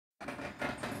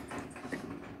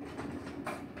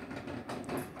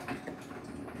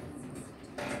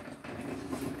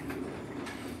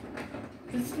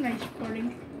This is nice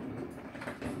recording.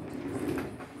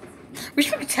 We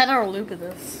should make a 10-hour loop of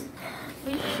this.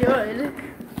 We should.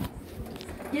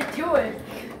 Get to it.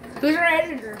 Who's our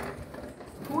editor?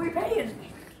 Who are we paying?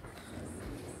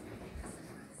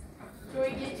 So we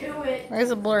get to it. Why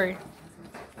is it blurry?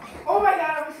 Oh my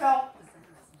god, I almost fell.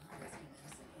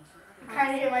 I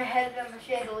kind of hit my head on the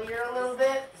chandelier a little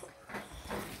bit.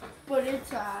 But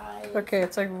it's Okay,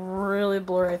 it's like really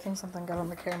blurry. I think something got on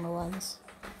the camera lens.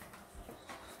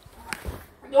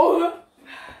 Oh.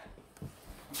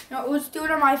 No, let's do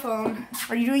it on my phone.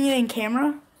 Are you doing it in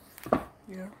camera?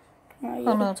 Yeah.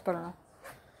 Oh no, it's better now.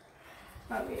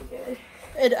 Okay,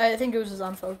 good. I think it was just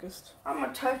unfocused. I'm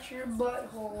gonna touch your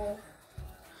butthole.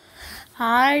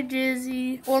 Hi,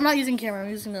 Dizzy. Well, I'm not using camera. I'm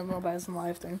using the mobiles and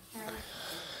live thing.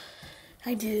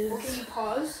 Hi, Diz. Well, can you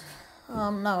pause?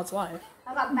 No, it's live.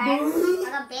 I got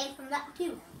banned from that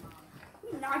too.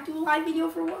 Can you not do a live video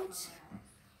for once?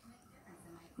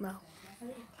 No.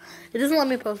 It doesn't let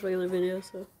me post regular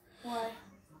videos, so. Why?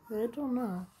 I don't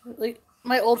know. Like,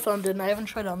 my old phone didn't. I haven't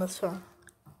tried it on this phone.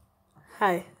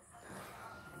 Hi.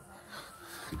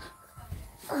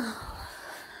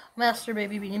 Master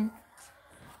Baby Bean.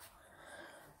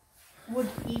 Would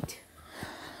eat.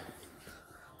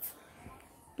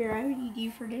 Bear, I would eat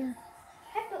you for dinner.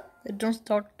 Don't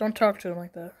talk to him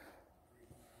like that.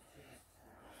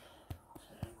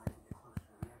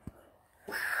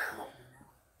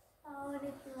 Oh, I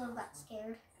didn't feel I got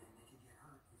scared.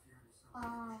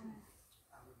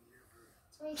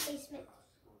 Sorry, basement.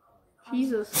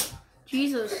 Jesus.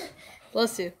 Jesus.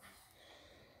 Bless you.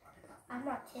 I'm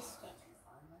autistic.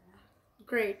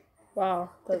 Great. Wow.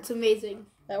 That's amazing.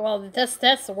 That's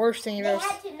the worst thing you've They ever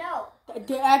had to know.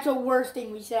 That's the worst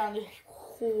thing we sounded.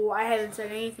 Oh, I haven't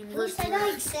said anything We worse. said it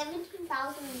like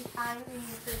 17,000 times in the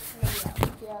first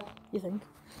video. Yeah. You think?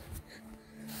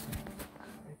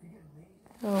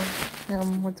 Oh,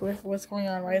 what's going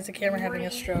on? Why is the camera having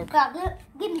a stroke? God,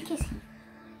 give me a kiss.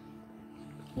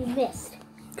 You missed.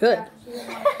 Good. You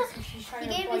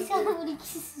gave me so many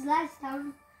kisses last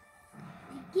time.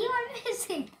 You are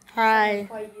missing. Hi.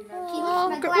 Oh,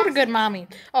 What a good mommy.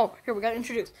 Oh, here, we gotta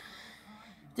introduce.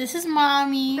 This is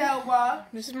Mommy. Belba.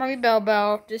 This is Mommy Bell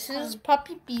Bell. This is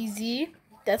Puppy Beezy.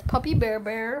 That's Puppy Bear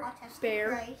Bear.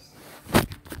 Bear.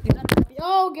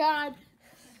 Oh, God.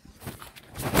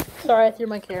 Sorry, I threw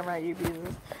my camera at you, Beezy.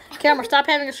 Camera, stop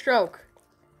having a stroke.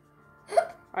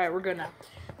 Alright, we're good now.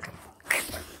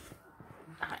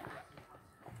 Hi.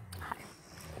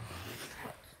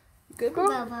 Good girl?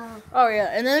 Bobo. Oh,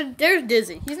 yeah. And then there's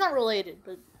Dizzy. He's not related,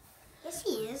 but... Yes,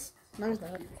 he is. No, he's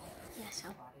not. Yes, so.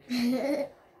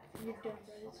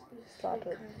 Stop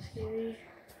it.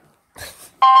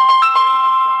 Oh,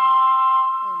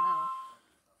 no.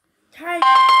 Hi.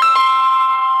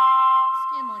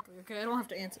 Scam likely. Okay, I don't have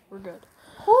to answer. We're good.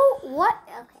 Who? What?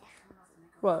 Okay.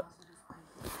 What?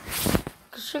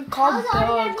 Should call How's Bella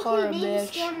automatically and call her a named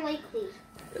bitch. Scam Likely?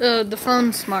 The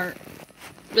phone's smart.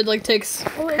 It like takes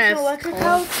Oh, it's past an electric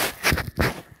calls. house?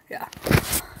 Yeah.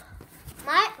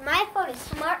 My phone is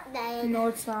smart then. No,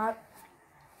 it's not.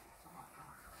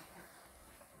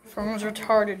 Phone's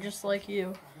retarded just like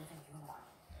you.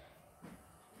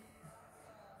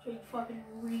 So you fucking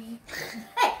read.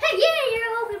 Hey, yeah,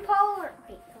 you're Logan Paul.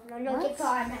 Wait, no, What? get Paul.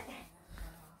 I meant.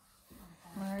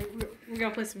 Alright, we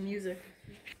gotta play some music.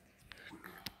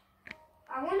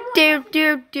 I wonder what Do happened.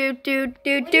 do do do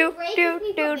do Would do it break do if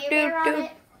we do put do Bear on do.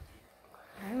 it?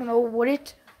 I don't know what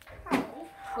it.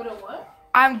 What a what?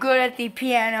 I'm good at the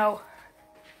piano.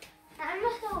 I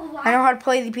don't know why. I know how to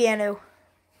play the piano.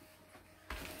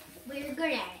 But you're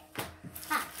good at it.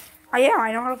 Oh, yeah,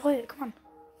 I know how to play it. Come on.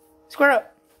 Square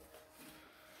up.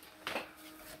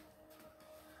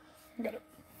 Got it.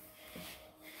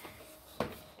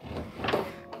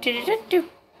 Do-do-do-do.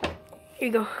 Here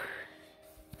you go.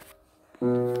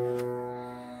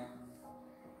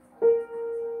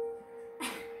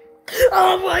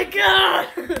 Oh my god!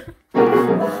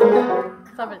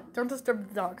 Stop it. Don't disturb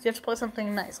the dogs. You have to play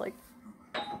something nice, like.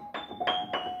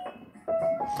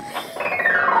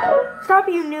 Stop,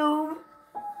 you noob.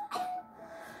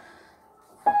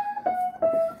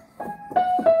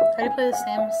 How do you play the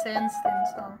Sandstorm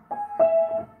song?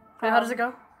 Wait, how does it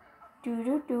go?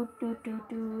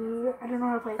 Do-do-do-do-do-do. I don't know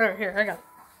how to play it. Alright, here, I got it.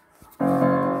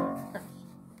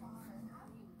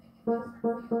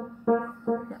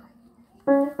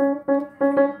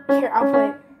 Here, I'll play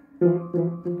it.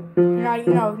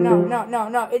 No, no.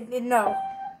 No.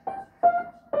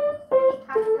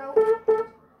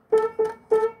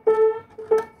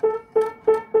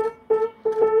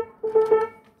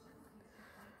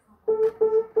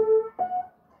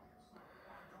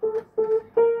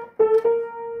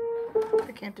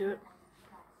 can't do it.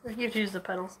 You have to use the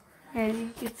pedals.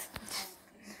 And it's.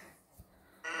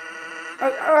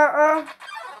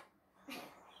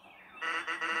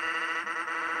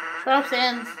 Shut up,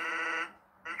 Sans.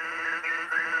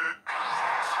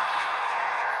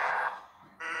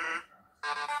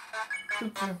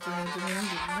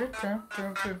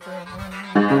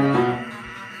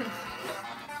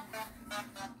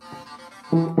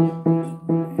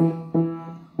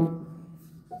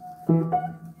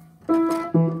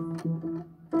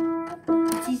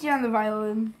 It's easier on the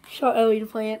violin. Show Ellie to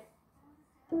play it.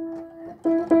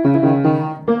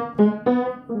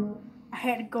 I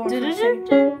had to go on for a second.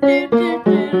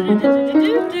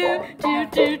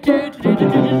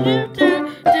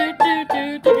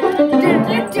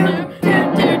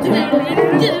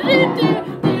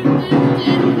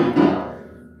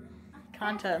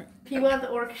 Content. People at the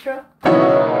orchestra.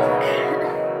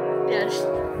 Yeah, just...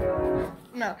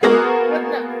 No. What?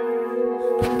 No.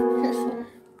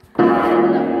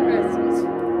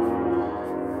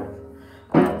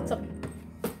 What's up?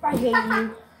 I hate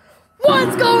you.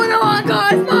 What's going on,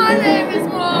 guys? My name is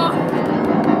Mo.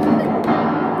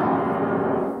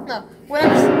 No.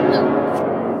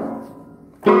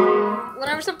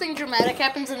 Whenever something dramatic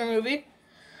happens in a movie.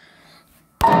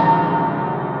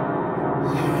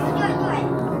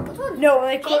 No, when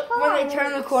they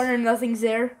turn the corner and nothing's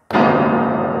there. Okay,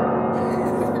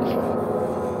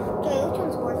 which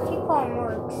one's worse? People or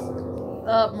morgues?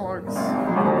 Morgues.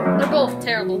 They're both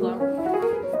terrible, though.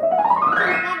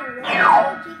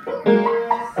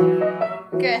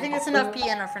 Okay, I think that's enough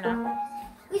piano for now.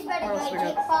 Who's better, like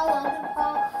Jake Paul, Logan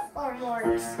Paul, or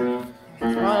morgues?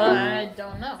 I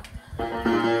don't know.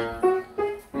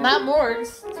 Not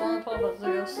morgues. It's only Paul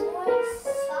Buzzers.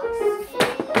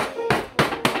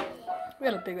 We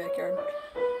got a big backyard.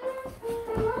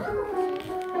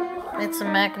 Made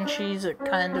some mac and cheese. It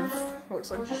kind of looks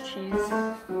like just cheese.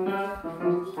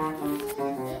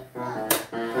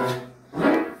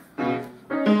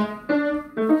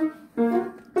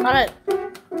 Alright.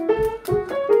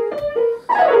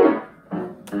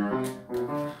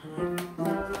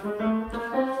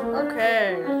 Okay,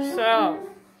 so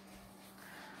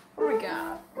what do we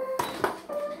got?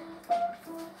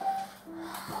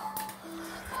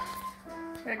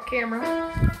 Got a camera.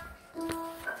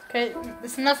 Okay,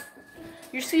 that's enough.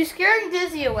 You're scaring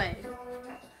Dizzy away.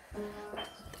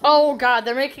 Oh God,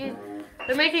 they're making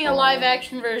a live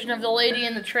action version of The Lady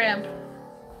and the Tramp. Do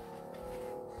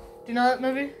you know that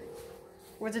movie?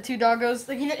 Where the two doggos?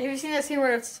 Like, have you seen that scene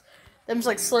where it's them just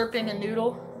like slurping a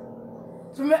noodle?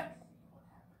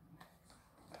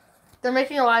 They're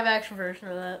making a live action version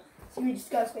of that. It's gonna be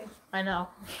disgusting. I know,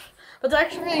 but they're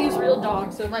actually gonna use real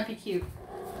dogs, so it might be cute.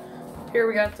 Here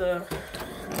we got the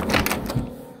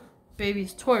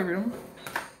baby's toy room.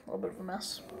 A little bit of a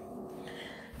mess.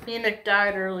 Me and Nick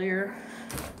died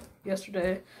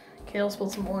yesterday. Kale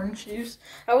spilled some orange juice.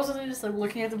 I was just like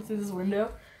looking at them through this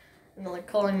window and like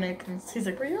calling Nick, and he's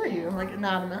like, "Where are you?" I'm like,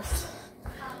 anonymous.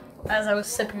 As I was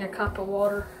sipping a cup of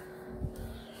water.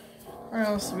 Where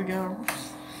else do we go?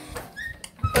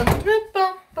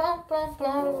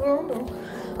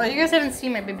 Oh, you guys haven't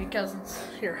seen my baby cousins.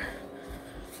 Here,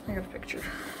 I got a picture.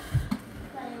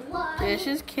 This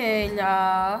is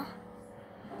Kayla.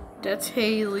 That's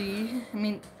Haley. I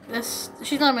mean,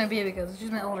 she's not my baby cousin.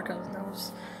 She's my older cousin.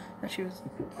 She was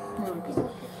really good.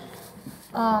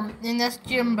 And that's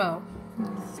Jimbo.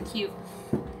 It's cute.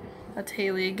 That's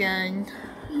Haley again.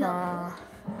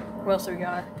 What else do we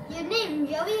got? Your name,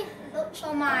 Joey? Don't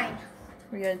show mine.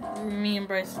 We got me and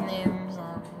Bryce's names.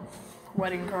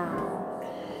 Wedding card.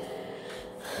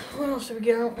 What else do we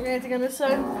got? Anything on this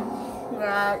side? We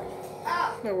got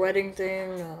the wedding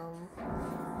thing.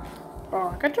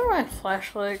 Oh, I got to my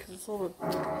flashlight because it's a little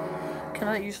bit.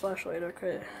 Cannot use flashlight.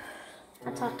 Okay.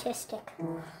 That's autistic.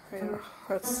 Yeah,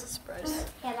 that's a surprise.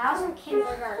 Yeah, that was in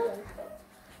kindergarten.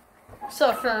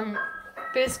 So from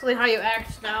basically how you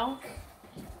act now.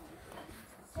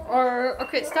 Or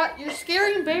okay, stop! You're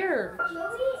scaring Bear.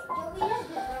 Joey has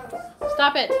the girls.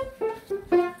 Stop it!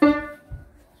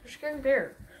 You're scaring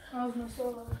Bear. I was gonna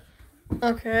solo.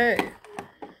 Okay.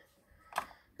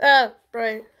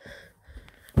 Right.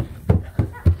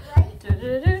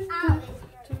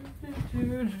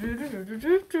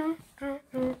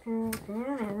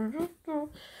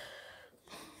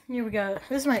 Here we go.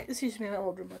 This used to be my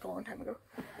old room like a long time ago.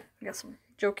 I got some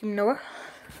Joakim Noah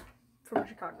from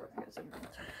Chicago. If you guys didn't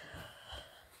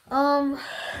know.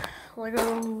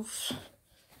 Legos.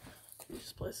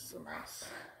 This place is a mess.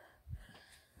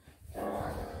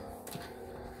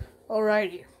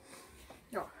 Alrighty.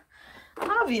 No.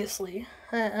 Obviously,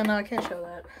 and I can't show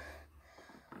that.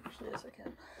 Actually, yes, I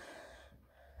can.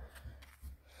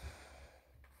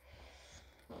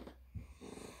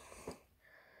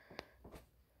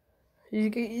 You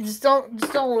just don't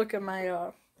look at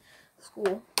my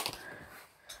school.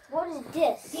 What is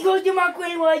this? You go to my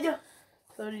Greenwood.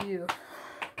 So do you.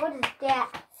 What is that?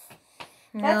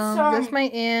 That's my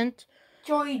aunt.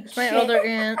 Joey That's my other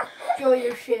aunt. Joey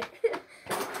your shit.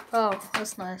 Oh,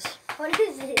 that's nice. What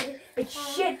is it?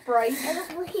 It's shit, Bryce. I don't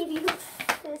believe you.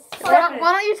 Why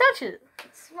don't you touch it?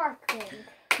 Sparkling.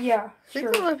 Yeah, I think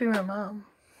sure. that might be my mom.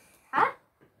 Huh?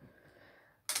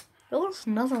 It looks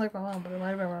nothing like my mom, but it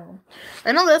might be my mom.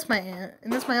 I know that's my aunt,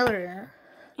 and that's my other aunt.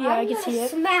 Yeah, I can see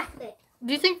it. Smack it.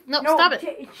 Do you think? No, No, stop it.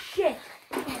 It's shit.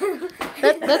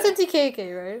 That's Auntie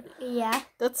KK, right? Yeah.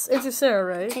 That's Auntie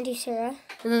Sarah, right? Auntie Sarah.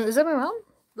 And then, is that my mom?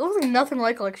 It looks like nothing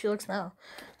like she looks now.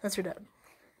 That's her dad.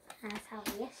 That's how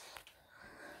it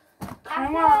is.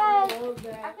 Come I on. feel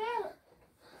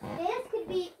this could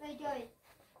be my joy.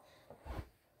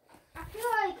 I feel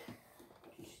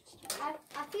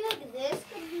like this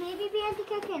could maybe be Auntie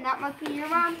KK, and that might be your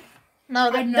mom. No,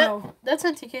 I know. that's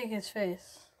Auntie KK's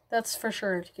face. That's for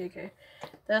sure Auntie KK.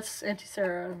 That's Auntie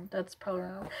Sarah, and that's probably my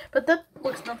mom. But that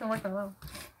looks nothing like my mom.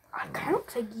 I kind of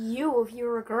looks like you if you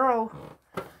were a girl.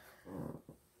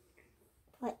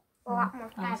 But a lot more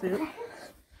I see fat.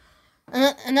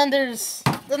 it. And then there's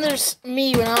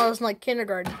me when I was in like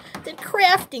kindergarten. The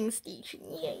crafting station.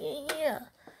 Yeah.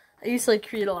 I used to like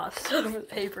create a lot of stuff with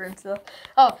paper and stuff.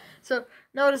 Oh, so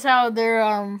notice how they're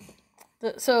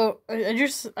so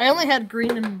I only had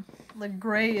green and like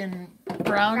gray and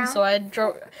brown. So I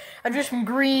drew some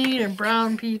green and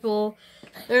brown people.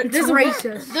 There's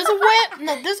racist.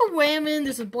 There's a woman.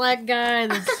 There's a black guy.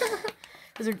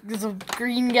 There's a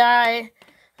green guy.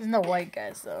 There's no white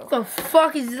guys though. The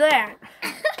fuck is that?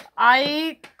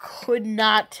 I could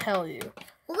not tell you.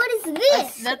 What is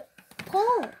this? That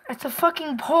pole. It's a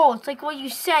fucking pole. It's like what you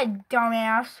said,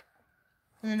 dumbass.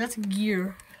 and that's a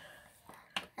gear.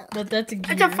 That's a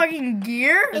gear. It's a fucking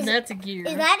gear? And that's a gear.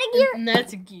 Is that a gear? And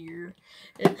that's a gear.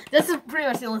 That's pretty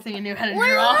much the only thing I knew how to What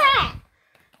is draw. that?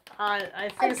 I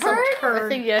think turd?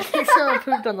 I think someone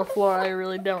pooped on the floor. I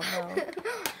really don't know.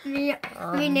 Me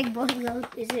and Nick both know.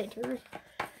 Is it a turd?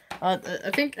 I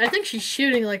think she's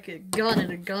shooting like a gun at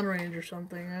a gun range or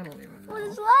something. I don't even know. What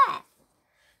is that?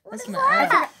 That's is an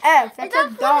that? F. That's a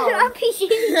dog. I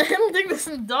don't think that's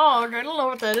a dog. I don't know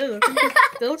what that is. I think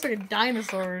that looks like a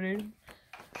dinosaur, dude.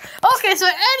 Okay, so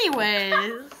anyways,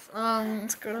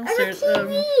 let's go downstairs. There's a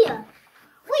TV.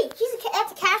 Wait,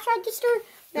 that's a cash register?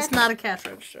 It's not a cash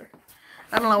register.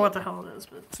 I don't know what the hell it is,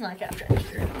 but it's not a cash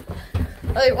register.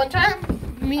 Okay, one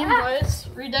time, me and Bryce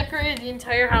redecorated the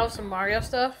entire house in Mario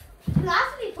stuff.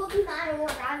 Last week, Pokemon and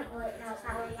origami. Wait, no, it's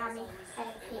not origami.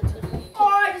 Oh,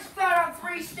 I just fell down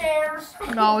 3 stairs.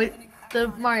 No, the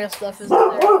Mario stuff isn't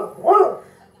there. Little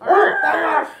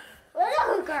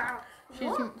girl. She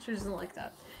doesn't like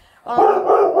that.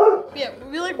 Yeah,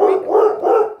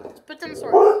 let's put down the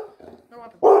sword. No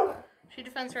weapons. She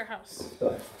defends her house.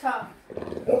 Tough.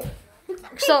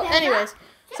 So, anyways,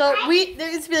 so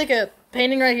there used to be like a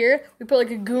painting right here. We put like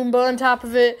a Goomba on top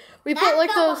of it. We put like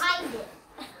those. Behind it.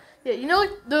 Yeah, you know like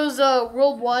those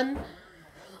World 1,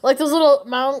 like those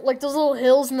little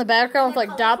hills in the background with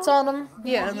like dots on them.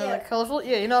 Yeah, and they're like colorful.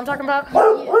 Yeah, you know what I'm talking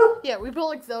about? Yeah, we put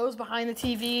like those behind the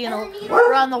TV and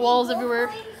around the walls everywhere.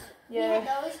 Yeah.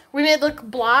 We made like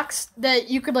blocks that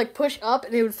you could like push up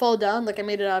and it would fall down. Like I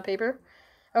made it out of paper.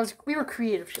 We were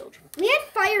creative children. We had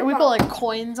fireballs. And we put like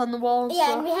coins on the wall and Yeah,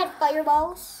 stuff. and we had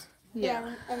fireballs.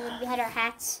 Yeah. And then we had our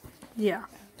hats. Yeah.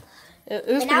 It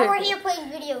was And now we're pretty here playing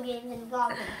video games and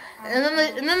vlogging. And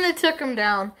then they took them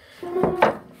down.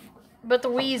 But the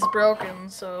Wii's broken,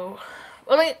 so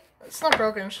I mean it's not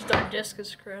broken, it's just our disc is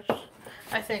scratched.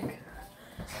 I think.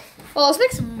 Well, let's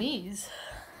make some Mii's.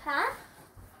 Huh?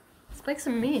 Let's make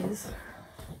some Mii's.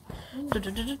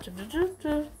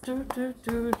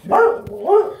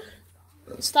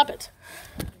 Stop it.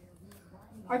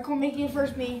 I can make you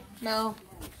first, me. No.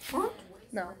 What?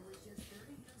 No.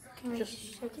 Can we Just-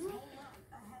 shake it?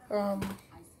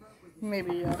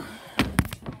 Maybe,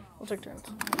 we'll take turns.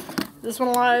 This one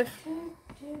alive?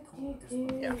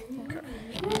 Yeah, okay.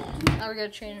 Now we gotta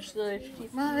change the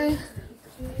HDMI.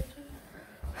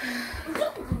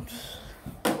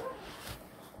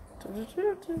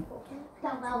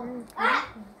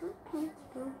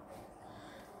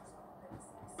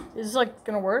 Is this like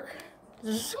gonna work?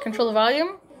 Does this control the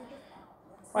volume?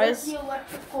 Why Where's is the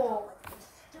electrical?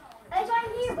 It's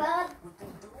right here, bud.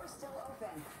 The door's still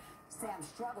open. Sam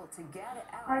struggled to get it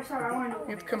out. Alright, sorry, I want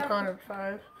to it's component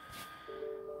 5?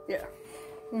 Yeah.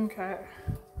 Okay.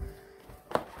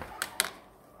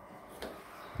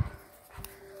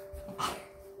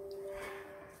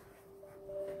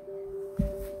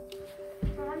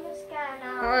 I'm just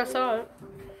gonna. Oh, I saw it.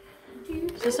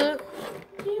 Is this it?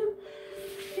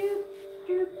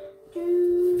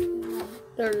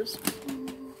 There it is.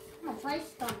 Oh, white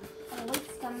stomach. Oh,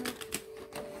 white stomach.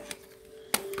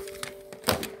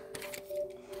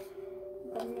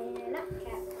 Banana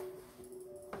cat.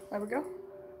 There we go.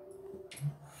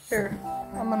 Here,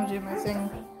 I'm gonna do my thing.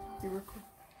 You record.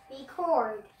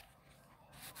 Record.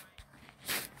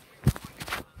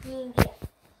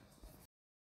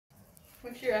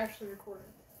 Make sure you're actually recording.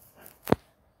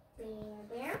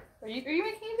 There. Are you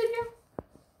making a video?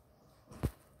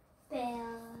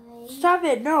 There. Stop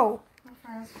it, no. My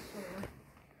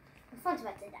phone's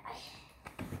about to die.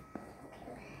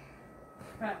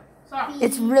 Right, stop.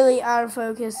 It's really out of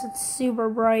focus. It's super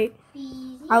bright.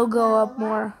 Beezy, I'll go up Bella,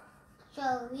 more.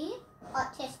 Joey,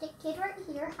 autistic kid right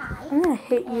here. Hi. I'm gonna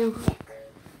hit you. And Nick.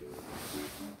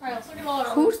 Alright, let's look at all our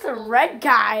Who's the red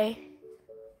guy?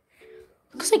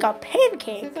 Looks like a I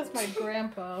pancake. think that's my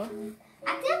grandpa.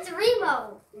 I think it's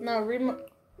Remo. No, Remo.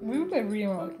 We made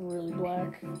Remo like really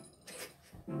black.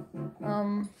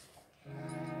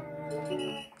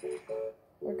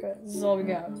 Okay, this is all we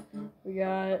got. We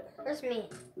got. Where's me?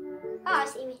 Oh, I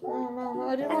see me. No,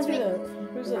 I didn't want to do that.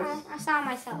 Who's this? I saw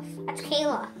myself. That's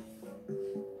Kayla.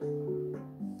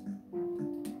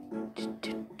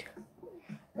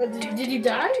 Did you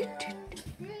die?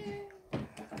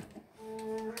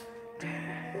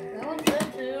 That one's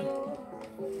dead too.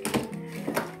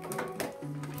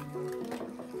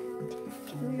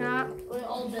 Not. We're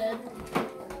all dead.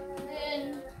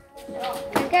 And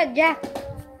I got Jack.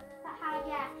 Hi,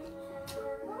 Jack.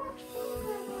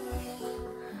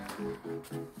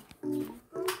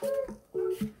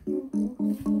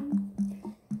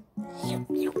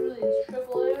 really is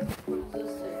triple A. What does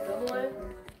this say? Double A?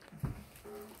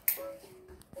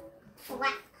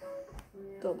 Black.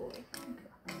 Double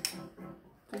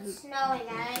It's snowing,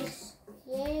 guys.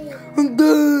 Yay.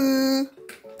 Duh.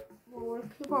 More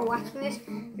people are watching this,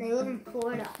 and they live in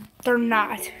Florida. They're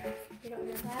not. You don't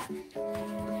know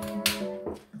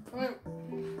that?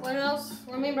 What else?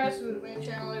 When me and Bryce would make a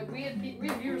channel, like we had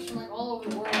viewers from like all over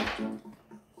the world.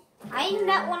 I even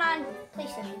met one on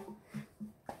PlayStation.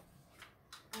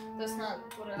 That's not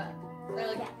what I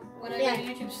like. Yeah. When I got a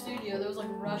YouTube studio, there was like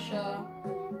Russia.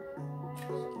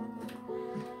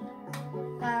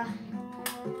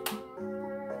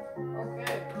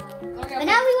 Okay. But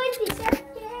now we went to the second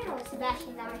channel.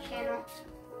 Sebastian's on our channel.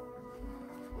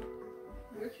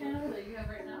 Your channel that you have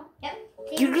right now? Yep.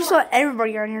 You just let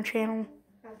everybody on your channel.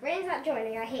 No, Brandon's not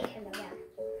joining. I hate him again.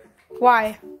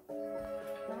 Why?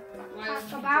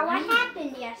 Talk about what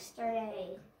happened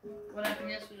yesterday. What happened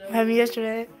yesterday? What happened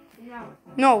yesterday? No.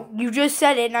 No, you just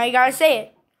said it. Now you gotta say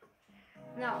it.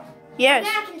 No. Yes.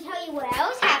 Now I can tell you what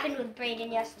else happened with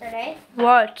Brandon yesterday.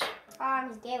 What?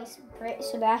 He's gay with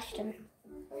Sebastian.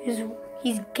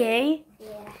 He's gay? Yeah.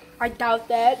 I doubt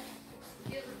that.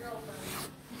 He has a girlfriend.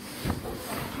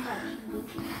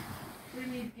 We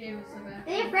need gay with Sebastian.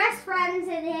 They're best friends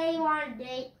and they want to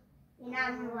date. And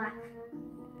I'm like,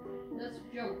 That's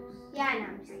jokes. yeah, I know,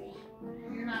 I'm just kidding.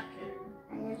 You're not kidding.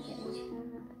 I'm just kidding.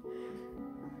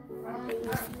 Alright, so you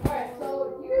guys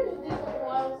just did like a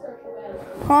wild search about it.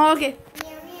 Oh, okay.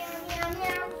 Meow, meow, meow,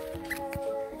 meow.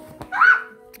 Ah!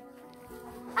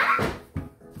 Ah!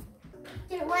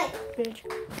 Get away. Bitch.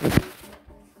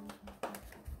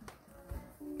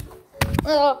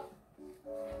 Oh.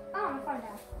 Oh, my phone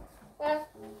died.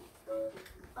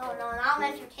 Oh, no, not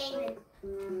entertainment.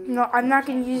 No, I'm not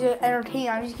gonna use it to entertain.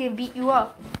 I'm just gonna beat you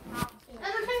up.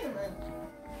 Entertainment.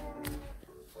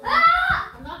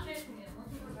 Ah! I'm not chasing you. I'm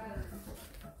looking for better.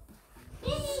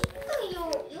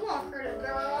 You won't hurt a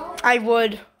girl. I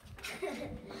would.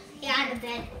 Yeah, I'm in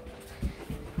bed.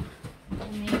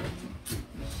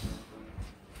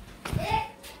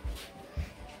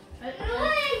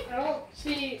 I don't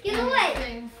see Get away.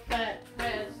 anything that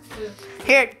has to.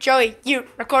 Here, Joey, you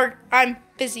record. I'm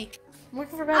busy. I'm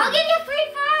looking for I'll better. give you free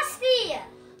Frosty.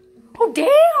 Oh,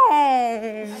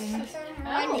 damn.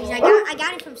 I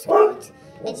got it from school.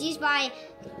 It's used by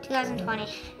 2020.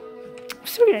 I'm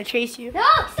still gonna chase you. No,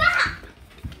 stop!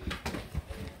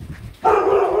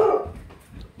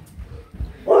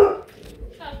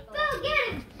 Go get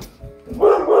him!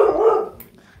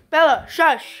 Bella,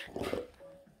 shush.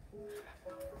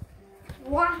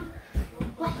 What?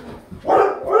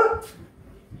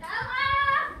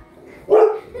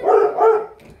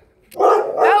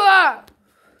 Bella!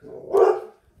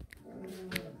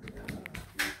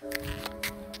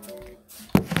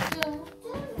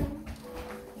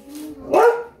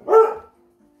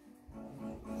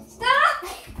 Stop!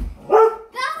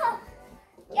 Bella!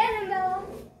 Get him, Bella.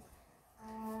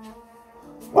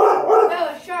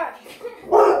 Bella, shush.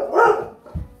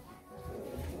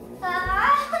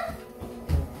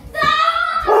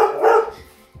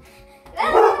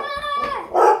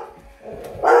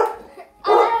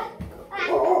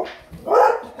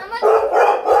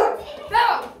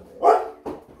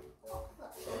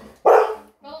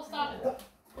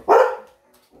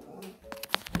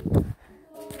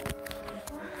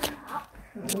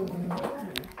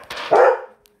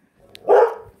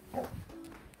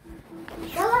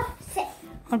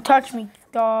 Don't touch me,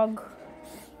 dog.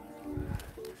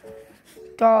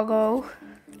 Doggo.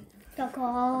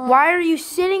 Doggo. Why are you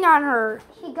sitting on her?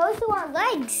 She goes to our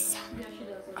legs. Yeah, she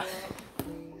does.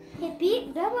 Hey,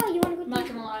 Pete, Bella, you want to go I'm not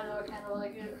gonna lie though, I kinda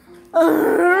like it.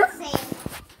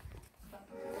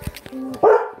 Same.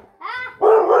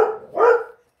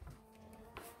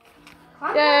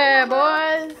 Yeah,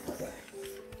 boys.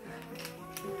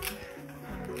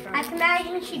 I can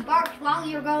imagine she barked while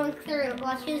you were going through,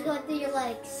 while she was going through your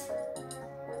legs.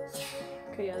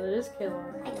 Okay, yeah, that is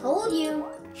Kayla. I told you.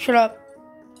 Shut up.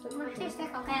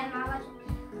 Autistic, okay, I'm not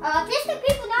autistic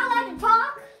people not allowed to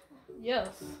talk?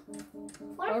 Yes.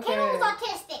 What if Okay. Kayla was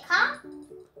autistic, huh?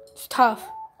 It's tough.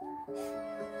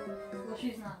 Well,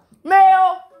 she's not.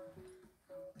 Male.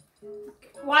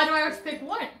 Why do I have to pick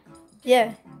one?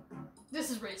 Yeah.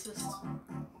 This is racist.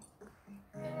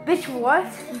 Bitch, what?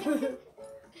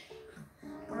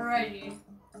 Alrighty.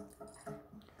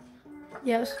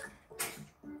 Yes.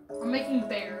 I'm making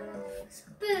bear.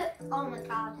 Oh my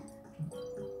god.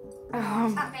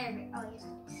 Not very good. Oh, yes.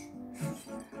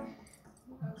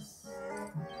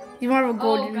 You want to have a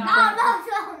golden? God.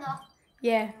 No.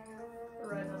 Yeah.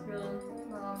 Alright, that's good.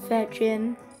 Fat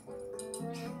chin.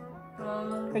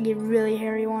 I get really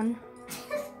hairy one.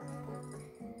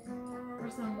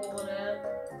 Where's the mullet at?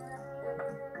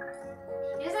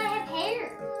 She doesn't have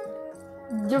hair.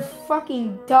 You're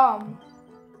fucking dumb.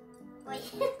 Wait.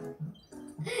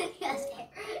 She has hair.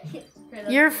 Okay,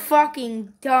 that's You're good.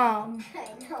 fucking dumb. I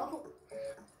know.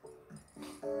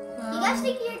 You guys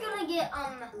think you're gonna get,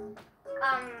 what do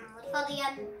you call it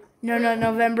again? No,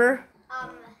 November.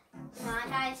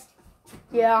 Monetized?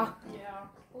 Yeah. Yeah.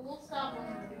 Well, we'll stop.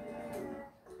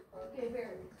 Okay, bear.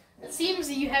 It seems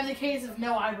that you have the case of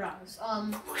no eyebrows. So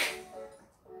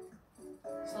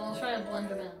I'll try to blend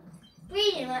them in.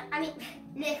 Read it. I mean,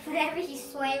 Nick, whenever you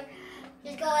swear,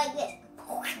 just go like this.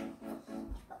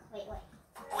 Wait.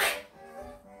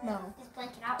 No. Just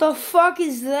blink it out. The fuck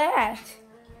is that?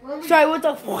 Sorry, what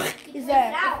the fuck is Blink it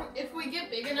that? out. If we get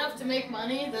big enough to make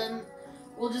money, then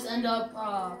we'll just end up,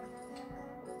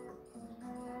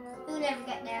 You'll never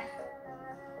get there.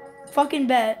 Fucking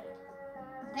bet.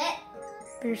 Bet.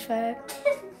 Beer's fat.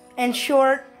 And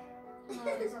short. no,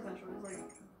 it's not that short. It's like,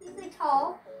 He's like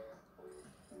tall.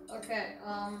 okay,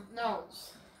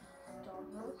 nose. Dog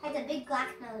nose. Has a big black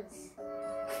nose.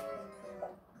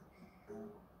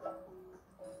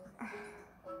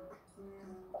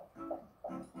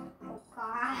 Oh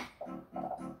god.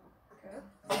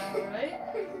 Okay. Alright.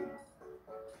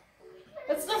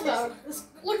 That's about, it's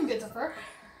looking good so far.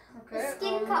 Okay. His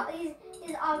skin color is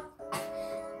his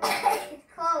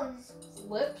clothes.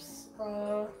 Lips,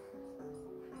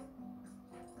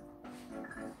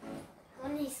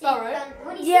 When he sees Alright.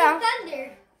 when he Yeah. sees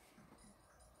thunder.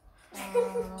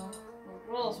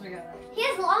 what else we got? He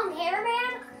has long hair,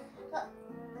 man.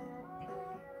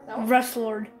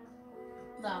 Rustlord.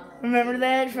 No. Remember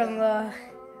that from the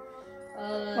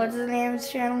what's Who his name's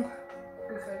channel?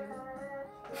 Fighters?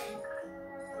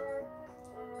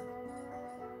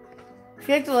 I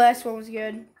feel like the last one was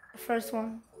good. The first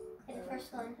one. The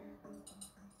first one.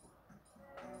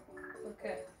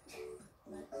 Okay.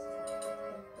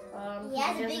 He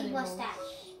has a any big roles?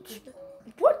 mustache.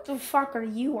 What the fuck are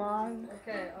you on?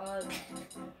 Okay,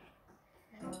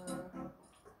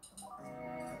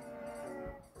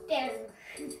 There.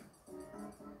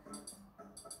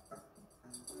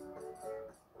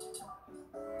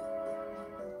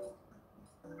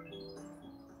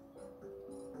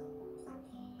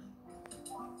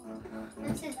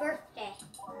 It's his birthday.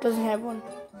 Doesn't have one.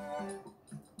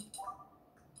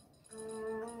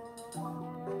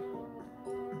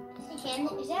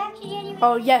 Is it actually January?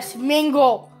 Oh yes,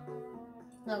 mingle.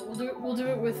 no, we'll do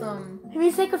it with, It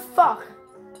means they could fuck.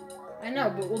 I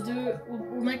know, but we'll do it,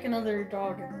 we'll make another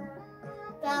dog.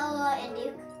 Bella and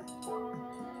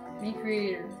Duke. Me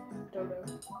creator, Dodo.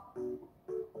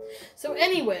 So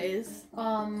anyways,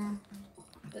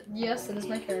 yes, that is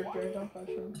my character, don't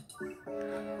question.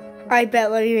 I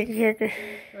bet. Let me make a character.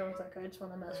 Where was that guy? I just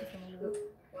want to mess with him a little bit.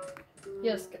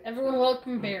 Yes, everyone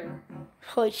welcome Bear.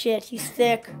 Holy shit, he's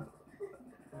thick.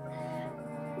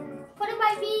 Put in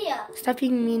my video. Stop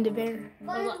being mean to Bear.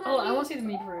 Hold on, I want to see the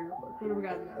meat parade real quick. Who do we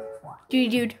got in there?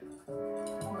 Dude.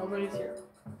 Nobody's here.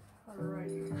 Alright.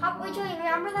 Wait, Joey,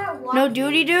 remember that one? No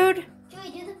duty, dude. Joey,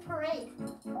 do the parade.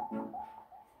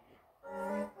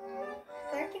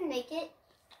 Where can make it?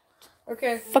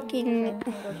 Okay. Fucking.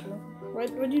 Why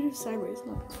did you do sideways?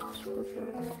 No.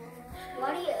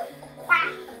 What do you?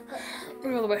 Quack.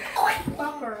 Move all the way.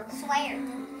 Fucker. Swear.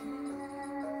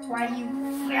 Why you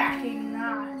fucking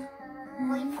not?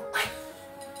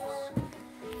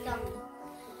 Dumb.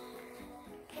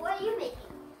 What are you making?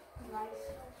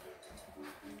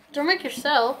 Don't make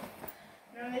yourself.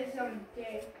 No, this is on the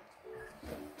day.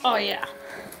 Oh yeah.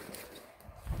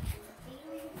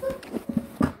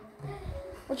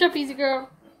 What's up, easy girl?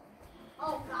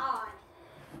 Oh God.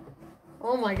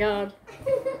 Oh my god.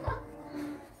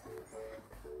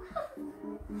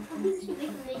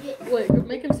 Wait,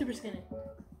 make him super skinny.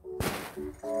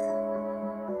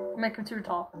 Make him super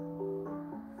tall.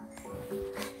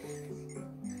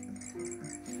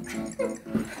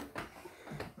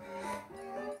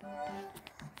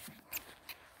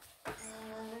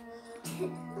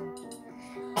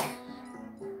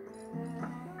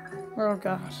 Oh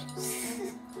gosh.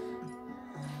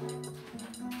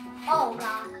 Oh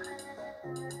God.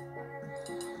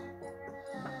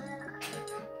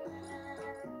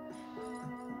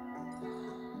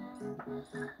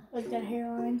 Like that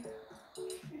hairline.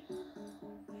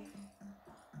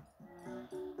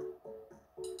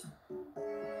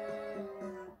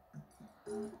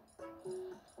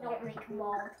 Don't make him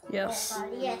bald. Yes. Oh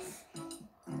God, yes.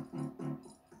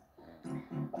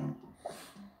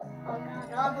 Oh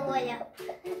God, all the way up.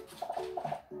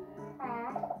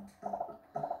 Aw.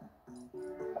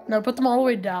 No, put them all the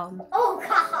way down. Oh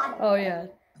God. Oh yeah.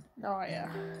 Oh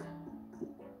yeah.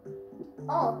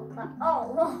 Oh God. Oh,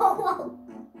 whoa, whoa, whoa.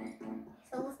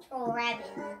 So let's throw a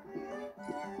rabbit.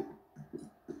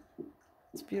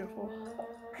 It's beautiful.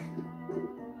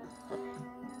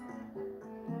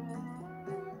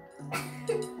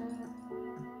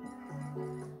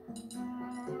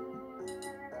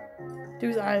 Do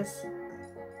his eyes.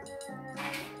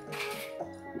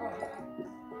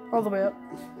 All the way up.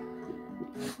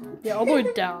 Yeah, all the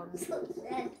way down. So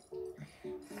sad.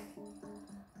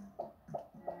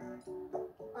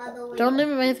 All the way Don't up.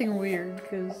 name him anything weird,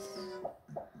 because...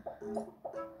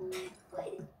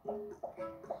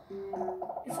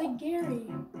 It's like Gary.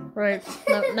 Right.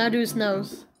 Now do his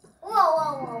nose. Whoa,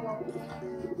 whoa, whoa, whoa.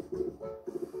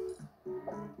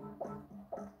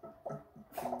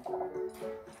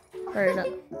 Alright,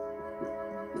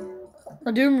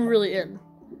 now do him really in.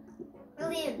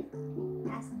 Brilliant.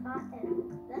 That's not it.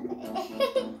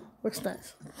 Okay. Looks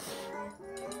nice.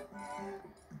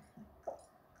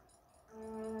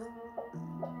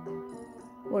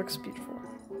 Looks beautiful.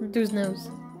 Do his nose.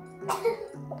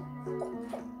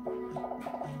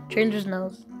 Change his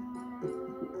nose.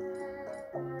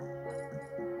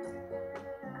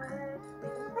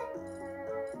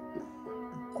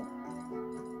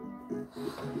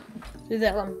 Do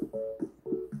that one.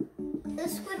 The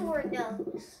Squidward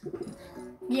nose.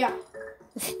 Yeah.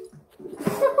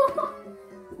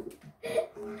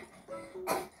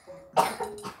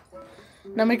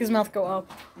 Now make his mouth go up.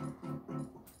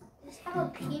 Does he have a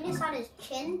penis on his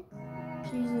chin?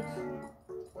 Jesus.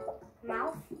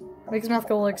 Mouth? Make his mouth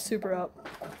go like super up.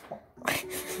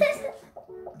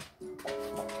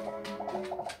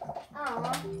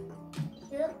 Oh.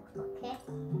 Look, okay.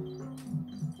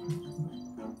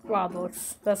 Wow,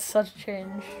 that's such a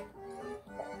change.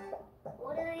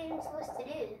 What are they even supposed to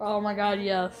do? Oh my god,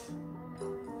 yes.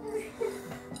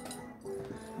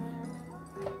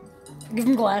 Give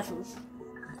him glasses.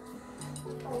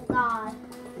 Oh God.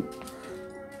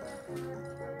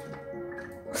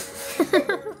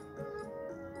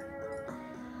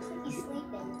 He's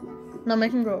sleeping. No,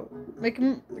 make him go. Make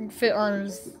him fit on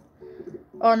his...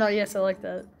 Oh no, yes, I like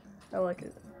that. I like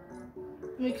it.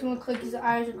 Makes him look like his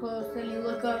eyes are closed, then you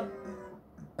look up.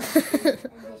 And his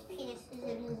penis is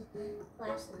in his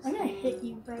glasses. I'm gonna hit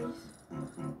you, Bryce.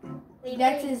 Wait,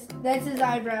 That's wait. his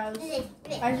eyebrows. Nick,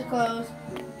 Nick, Eyes are closed.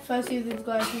 First with his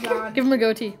glasses on. Give him a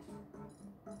goatee.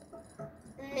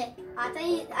 Nick, I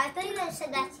thought you guys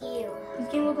said that to you. He's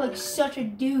gonna look like such a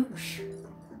douche.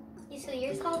 So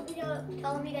you're telling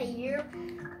me that you're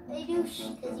a douche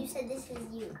because you said this is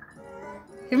you.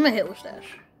 Give him a Hitler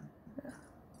stash.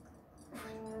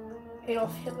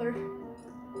 Adolf Hitler.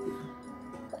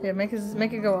 Yeah, make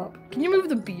it go up. Can you move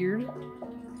the beard?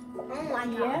 Oh my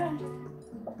God. Yeah.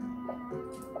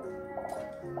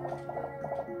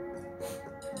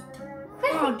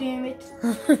 Oh, damn it.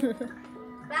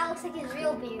 That looks like his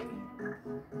real beard.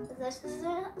 Those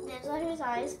are his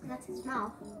eyes, and that's his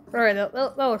mouth. Alright,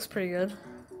 that looks pretty good.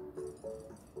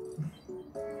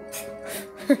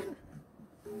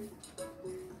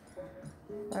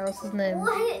 Alright, what's his name?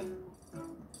 What?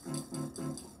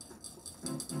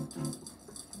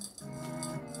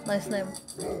 Nice name.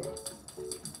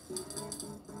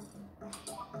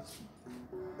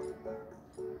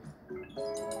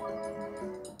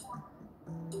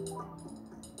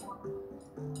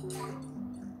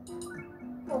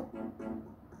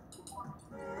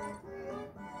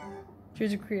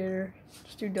 Choose a creator.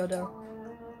 Just do Dodo.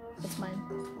 That's mine.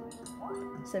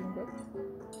 7 foot.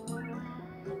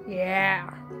 Yeah.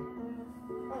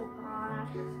 Oh god.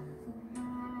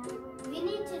 We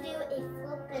need to do a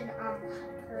flippin'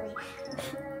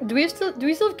 parade. Do we still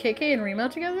have KK and Remo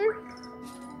together?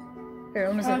 Here,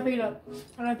 let me I'm gonna see. pick it up.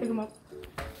 I'm gonna pick him up.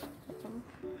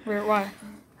 Where? Why?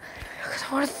 Because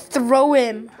I want to throw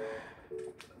him.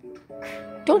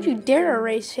 Don't you dare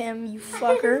erase him, you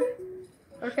fucker.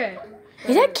 Okay.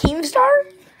 Is that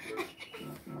Keemstar?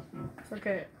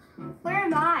 Okay. Where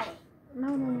am I?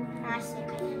 No. I see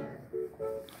me.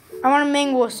 I want to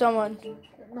mingle with someone.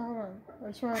 No, hold on. I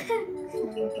just want.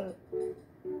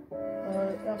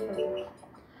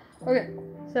 Okay,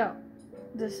 so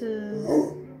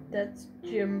that's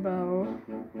Jimbo.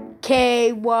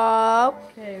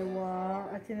 K-Wop. Okay, well,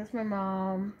 I think that's my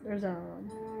mom. There's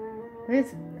I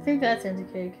think that's Auntie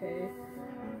KK.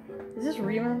 Is this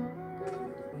Remo?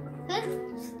 That's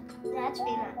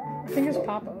peanut. I think it's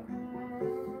Papa.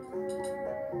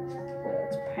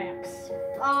 It's Paps.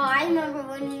 Oh, I remember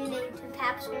when you named him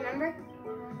Paps, remember?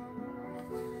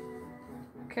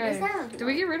 Okay. Did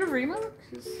we get rid of Remo?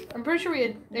 'Cause I'm pretty sure we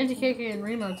had Auntie KK and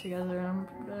Remo together. And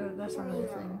that's not really a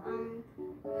thing.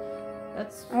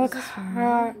 That's Look,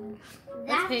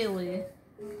 that's Haley.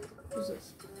 Who's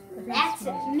this? I think That's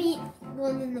it's me, the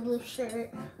one in the blue shirt.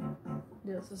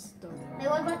 Yes, this is dope. Hey,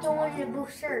 what about the one in the blue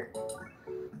shirt?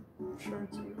 Sure,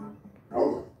 it's you.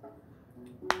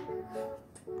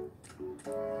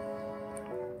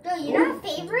 No, you're not a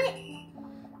favorite?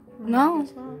 No.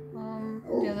 It's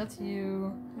not. Yeah, that's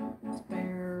you. It's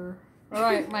Bear. All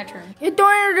right, my turn. You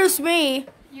don't introduce me.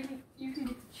 You can get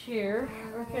the chair.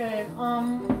 Okay.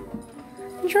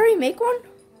 Did you already make one?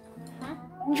 Huh?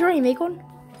 Did you already make one?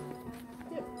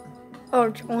 Yep. Oh,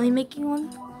 you're only making one?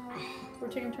 We're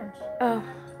taking turns. Oh.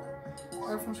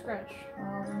 Or from scratch.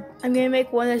 I'm gonna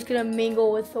make one that's gonna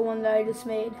mingle with the one that I just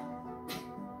made.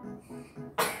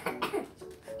 I'm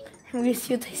gonna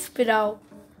see what they spit out.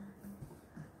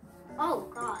 Oh,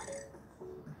 God.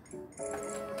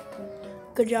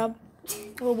 Good job.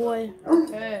 Oh boy.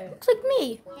 Okay. Looks like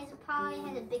me. He probably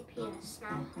has a big penis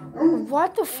now.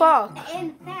 What the fuck?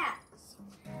 And fat.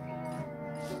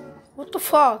 What the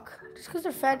fuck? Just because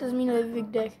they're fat doesn't mean they have a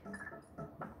big dick.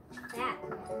 Fat.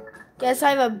 Guess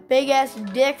I have a big ass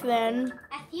dick then.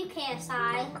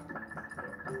 F-U-K-S-I.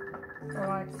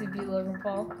 Alright, because you beat Logan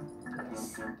Paul.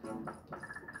 Yes.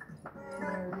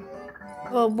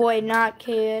 Oh boy, not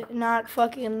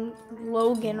fucking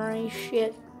Logan or any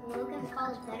shit. Logan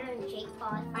Paul is better than Jake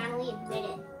Paul. I finally admit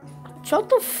it. Shut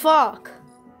the fuck.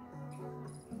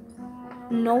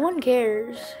 No one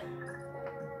cares.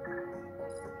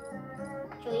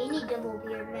 Joe, you need double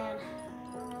beard, man.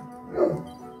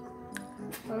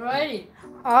 Alrighty.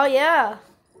 Oh yeah.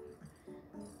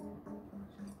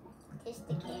 Kiss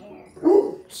the care.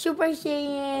 Super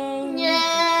Saiyan.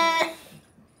 Yeah.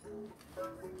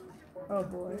 Oh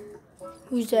boy.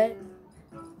 Who's that?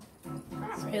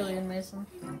 It's Haley and Mason.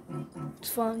 It's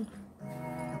fun.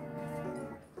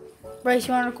 Bryce,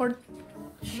 you want to record?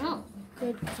 No.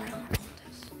 Good.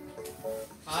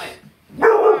 Hi.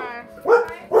 Hi.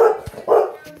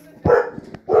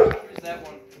 Where's that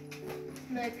one?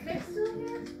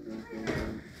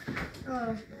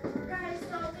 Oh. Guys,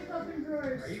 stop the open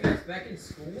drawers. Are you guys back in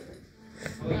school?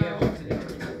 Oh yeah, what's it?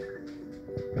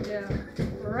 Yeah.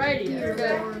 Alrighty. You're Let's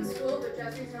back go. in school, but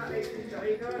Jesse's not making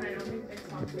Jody go, and I don't think they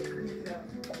talked with me to go.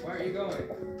 Why are you going?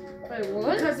 Wait,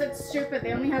 what? Because it's stupid.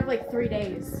 They only have like 3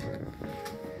 days.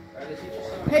 Are the teachers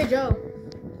so Hey, Joe.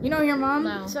 You know your mom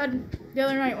No. said the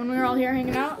other night when we were all here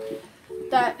hanging out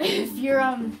that if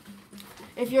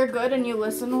you're good and you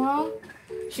listen well,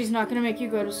 she's not gonna make you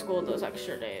go to school those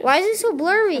extra days. Why is it so A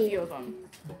blurry? few of them.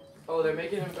 Oh, they're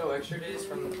making him go extra days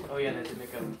from. Oh yeah, they had to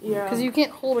make up. Yeah. Because you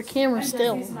can't hold a camera And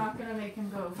still. Jesse's not gonna make him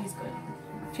go if he's good.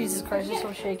 Jesus Christ, you're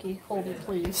so shaky. Hold it,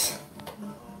 please.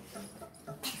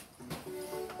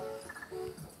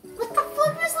 What the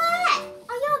fuck was that?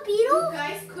 Are you a beetle?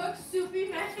 guys cook soupy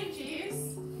mac and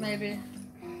cheese? Maybe.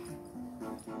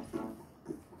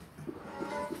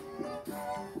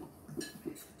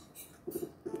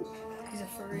 He's a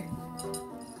furry.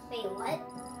 Wait, what?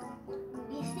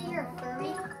 You say you're a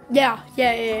furry? Yeah.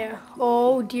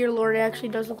 Oh dear lord, it actually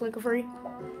does look like a furry.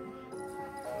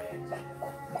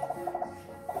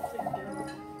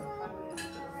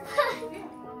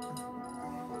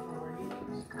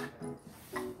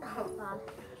 Oh, God.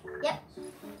 Yep.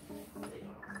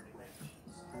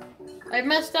 I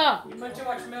messed up. You put too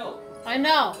much milk. I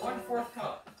know. 1/4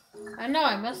 cup. I know,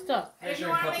 I messed up. If you Measuring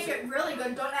want to cups. make it really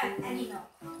good, don't add any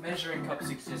milk. Measuring cups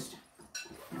exist.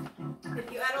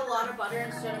 If you add a lot of butter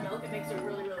instead of milk, it makes it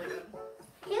really, really good.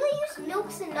 Haley used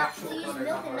milk's enough. We use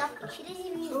milk enough. She doesn't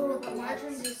even use milk enough.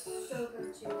 Margarine is so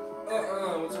good too.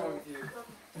 What's wrong with you?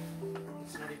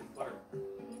 It's not even butter.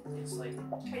 It's like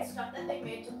It's stuff that they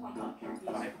made to plump up your a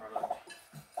byproduct.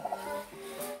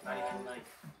 Not even like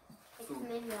It's food.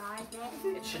 made your eyes,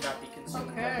 man. It should not be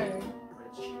consumed. Okay. But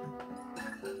it's cheap.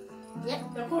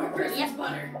 Yep. The poor person's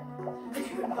butter. If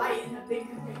you can buy it in a big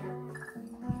container.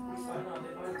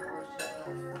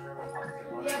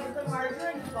 Yeah, but the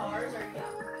margarine bars are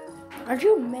yum. Are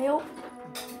you male?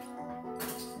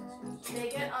 They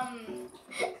get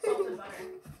salted butter.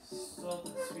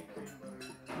 Salted sweet cream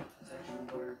butter. It's actual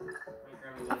butter.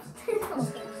 My grandma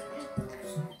does.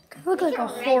 I look like a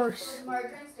horse.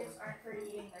 Margarine sticks aren't for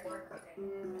eating, they're for cooking.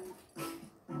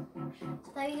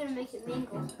 I thought you were gonna make it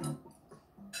mingle.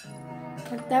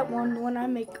 Like that one I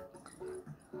make.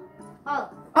 Oh.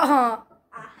 Uh-huh.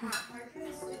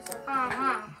 Margarine sticks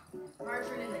are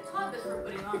margarine in the tub is for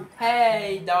putting on.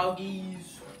 Hey,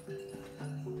 doggies.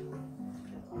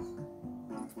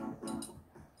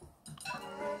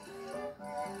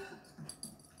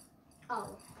 Oh.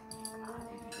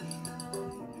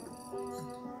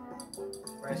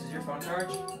 Bryce, is your phone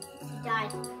charged? He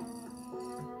died.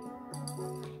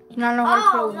 You don't know how to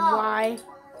Oh, put a no. Y.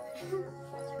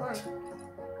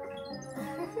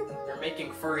 They're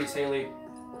making furries, Haley.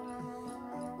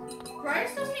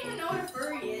 Bryce doesn't even know what a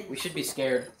furry is. We should be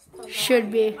scared.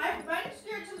 Should be. I've been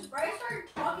scared since Bryce started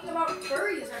talking about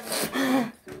furries every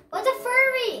day. What's a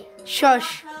furry?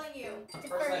 Shush. I'm telling you. It's a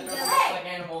First, furry. I know Joey. it's like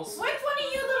animals. Which one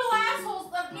of you little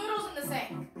assholes left noodles in the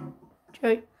sink?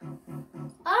 Joey.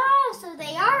 Oh, so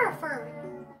they are a furry.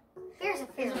 Here's a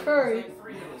furry. Furry. It's like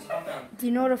 3 of us. Calm down. Do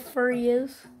you know what a furry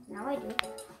is? No, I do.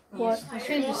 What? I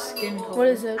changed his skin color. What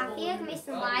is it? I feel like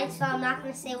Mason lied, so I'm not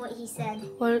gonna say what he said.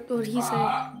 What did he say?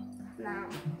 No.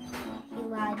 He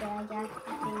lied, Dad.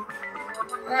 I think.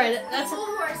 Alright, that's People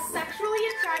who are sexually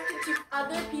attracted to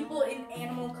other people in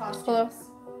animal costumes. Hello?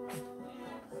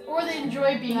 or they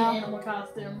enjoy being No. an animal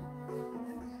costume.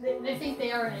 They think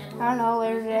they are an animal. I don't know.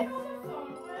 Later today.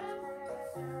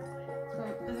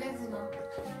 So, his answer's no.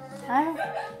 I don't.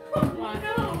 Why?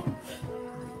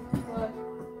 What?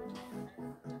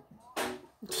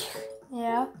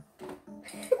 Yeah.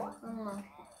 I don't know.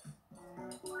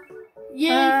 Yay,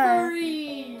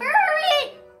 furry!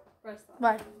 Furry! Press that.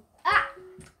 Bye. Ah!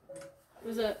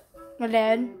 Was it? My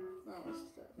dad No, it's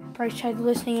just that. probably tried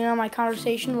listening in on my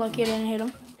conversation. Lucky I didn't hit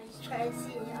him. I'm just trying to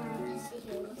see.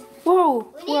 Haley.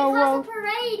 Whoa! We need Whoa! to cause Whoa! a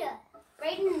parade.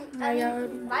 Brayden. My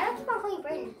God. Why don't you want to call you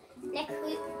Brayden? Next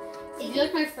week. Do you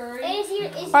like my furry? Is here?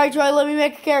 Is All right, Joey. Let me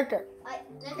make a character.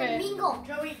 there's Okay. a mingle.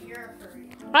 Joey, you're a furry.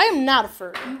 I am not a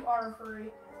furry. You are a furry.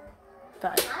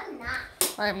 Bye. I'm not.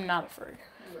 I am not a furry.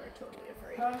 You are totally a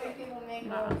furry. How many people make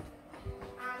Nah. You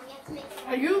have to make it.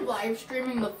 Are you live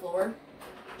streaming the floor?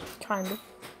 Kind of.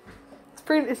 It's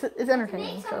pretty. It's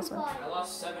entertaining. Make Trust some me. fun. I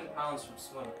lost 7 pounds from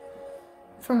swimming.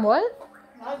 From what?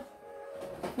 What?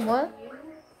 What?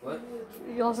 What?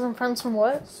 You lost some friends from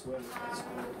what? Swim.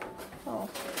 Oh.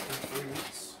 3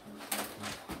 weeks.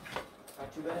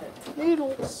 Not too bad.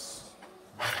 Noodles.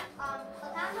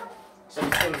 Potato? So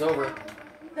the swim's over.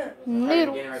 I'm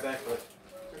Noodles. getting right back, but is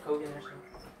there Coke in there somewhere?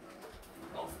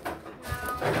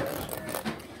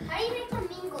 How do you make a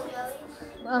mingle,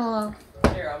 Joey? I don't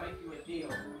know. Here, I'll make you a deal.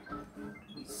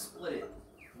 We split it.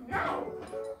 No.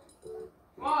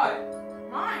 Why?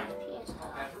 Mine. Yes.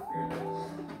 I'll have root beer then.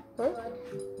 What?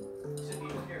 It's a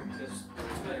deal here because it's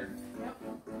better. Yep.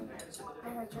 I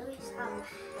know Joey's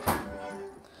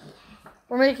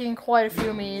We're making quite a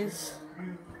few me's.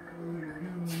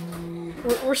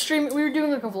 We're streaming. We were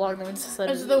doing like a vlog, then we just Is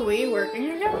decided. the Wii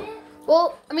working again?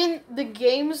 Well, I mean, the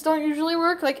games don't usually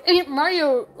work. Like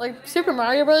Mario, like Super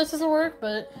Mario Brothers doesn't work,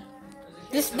 but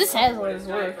this has always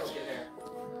worked.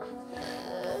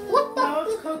 What the? No,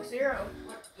 it's Coke Zero.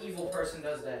 Evil person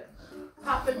does that.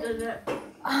 Papa did it.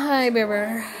 Hi, baby.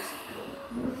 And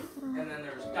then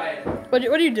there's Diet What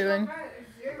are you doing?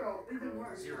 Zero isn't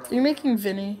worse. Zero. Are you making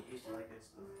Vinny? Used to like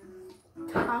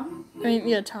this. Tom? I mean,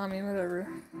 yeah, Tommy, whatever.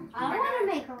 I want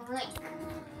to make a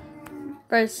ring.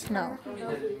 Bryce, no. Don't need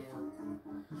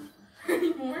that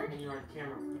Anymore? when you're on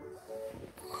camera.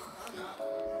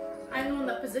 I'm the one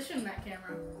that positioned that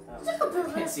camera.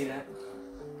 Oh, can't see that.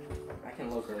 I can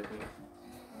look really quick.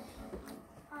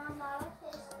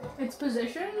 Its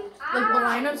position, like the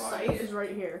line of sight, is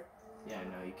right here. Yeah,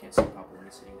 no, you can't see Papa when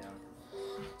he's sitting down.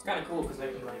 It's kind of cool because I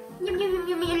can like, Yum, yum, yum,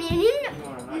 yum, yum, yum, yum. you know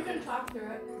what I'm You not can good. talk through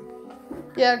it.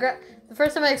 Yeah, the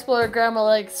first time I explored, Grandma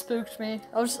like spooked me.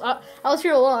 I was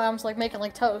here alone. I was like making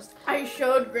like toast. I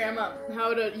showed Grandma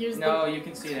how to use No, you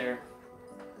can see there.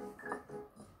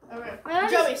 the. Okay.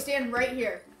 Joey, stand right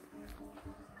here.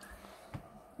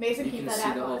 Mason, You keep can that see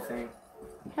app the whole on. thing.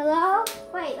 Hello?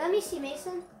 Wait, let me see,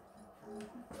 Mason.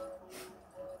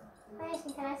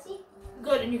 Mason, can I see?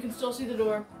 Good, and you can still see the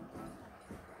door.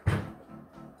 Can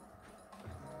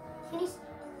you see?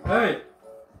 Hey!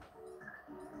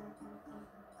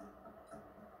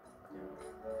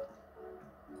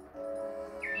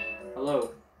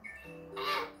 Hello.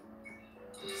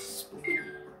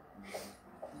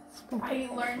 I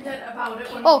learned it about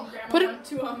it when Oh, Grandma put it-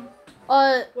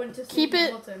 went to see keep it-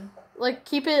 Hamilton. Like,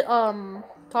 keep it,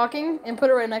 talking and put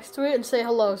it right next to it and say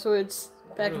hello so it's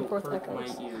back and It'll forth hurt my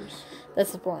echoes. ears.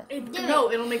 That's the point. No,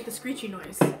 it'll make the screechy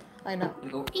noise. I know.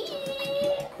 It'll go.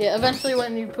 Yeah, eventually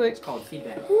when you It's put... called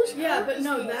feedback. Yeah, but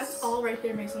no, that's all right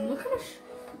there, Mason. Look how much.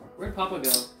 Where'd Papa go?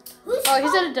 Who's Oh,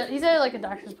 he's at like a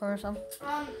doctor's appointment or something.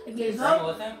 Is Grandma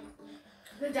with him?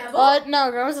 The devil.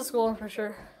 No, Grandma's at school for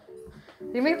sure.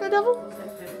 Do you make the devil?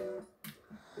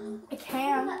 I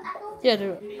can. Yeah,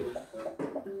 do it.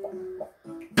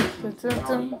 Dun,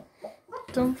 dun,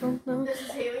 dun, dun. This is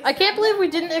Haley's. I can't believe we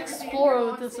didn't explore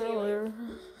with this earlier.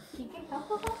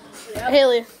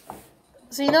 Haley,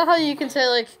 so you know how you can say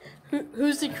like,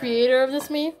 who's the creator of this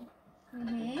meme?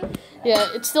 Mhm.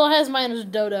 Yeah, it still has mine as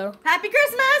Dodo. Happy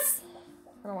Christmas!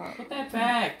 I don't want it. Put that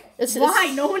back. It's, Why?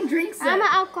 it's, No one drinks it. I'm an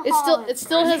alcoholic. it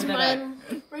still has Put that mine.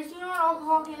 Rachel, you know what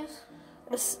alcohol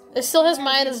is? It still has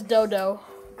mine as Dodo.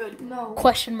 Good. No.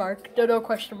 Question mark. Dodo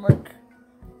question mark.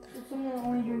 Is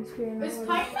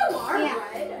Pint Noir Yeah.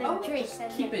 red? The drink.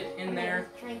 Keep it in there.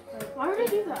 Drink. Why would I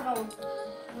do that?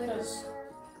 Because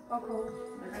Okay.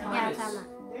 Yeah, it's on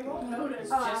They won't notice.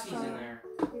 Jesse's in there.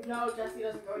 No, Jesse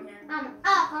doesn't go in here.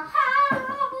 alcoholic.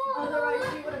 Otherwise,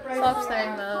 she would have Stop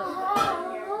saying that.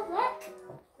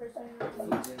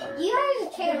 Food's in there. You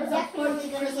guys' chair is definitely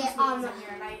gonna get on the.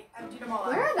 And I emptied them all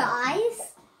Where out. are the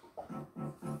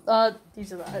eyes?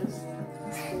 These are the eyes.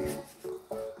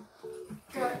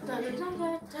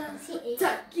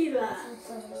 Tequila.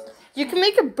 You can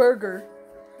make a burger.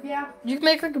 Yeah. You can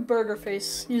make like a burger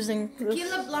face using this.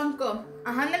 Tequila Blanco.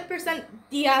 100%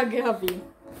 Diagave.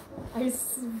 I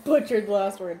butchered the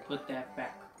last word. Put that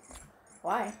back.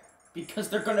 Why? Because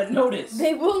they're gonna notice.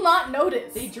 They will not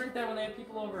notice. They drink that when they have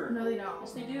people over. No, they don't.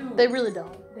 Yes, they do. They really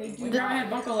don't. They do When The- Grandma had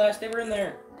Bunko last, they were in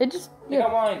there. They just They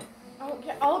got wine. Oh,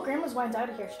 yeah, all of Grandma's wine's out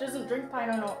of here. She doesn't drink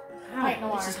Pinot Noir. Pinot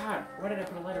Noir. This is hot. Why did I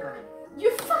put a lighter on it?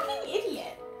 You fucking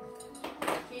idiot.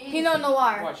 Pinot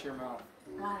Noir. Watch your mouth.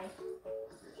 Why?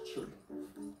 Children.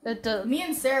 It Me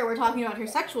and Sarah were talking about her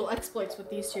sexual exploits with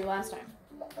these two last time.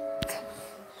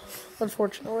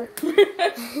 unfortunately.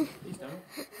 Please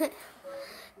don't.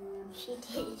 She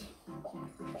did.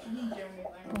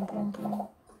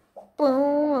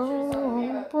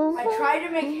 I tried to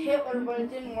make Hitler, but it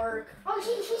didn't work. Oh,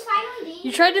 she's finally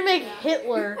You dead. tried to make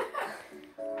Hitler.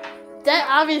 That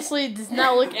obviously does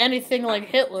not look anything like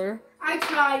Hitler. I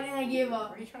tried and I gave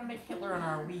up. Are you trying to make Hitler on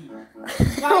our Wii?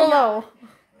 I don't know.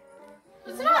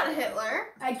 It's not Hitler.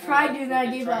 I tried to and I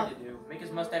What they gave tried up. to do. Make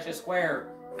his mustache a square.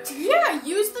 Yeah,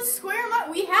 use the square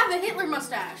we have a Hitler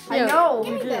mustache. Yeah, I know. we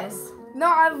Give me do. this. No,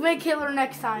 I'll make Hitler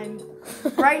next time.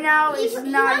 Right now, He it's wants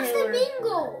not the Hitler.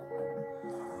 bingo.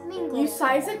 Mingo. You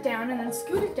size it down and then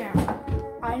scoot it down.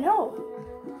 I know.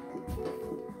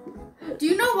 Do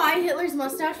you know why Hitler's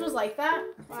mustache was like that?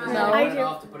 Because No. they I cut it do.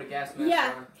 off to put a gas mask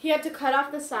Yeah, on. he had to cut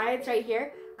off the sides right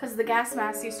here because the gas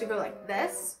mask used to go like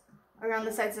this around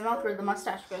the sides of the mouth where the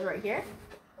mustache goes right here.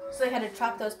 So they had to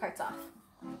chop those parts off.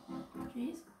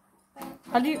 Jeez.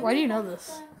 Why do you know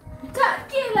this?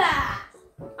 Tequila!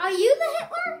 Are you the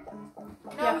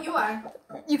Hitler? No, you are.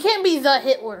 You can't be the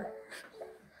Hitler.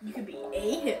 You could be a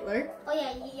Hitler. Oh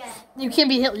yeah, yeah. You can't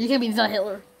be Hitler. You can't be the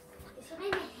Hitler. Is your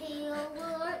name Hitler?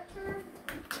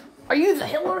 Are you the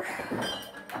Hitler?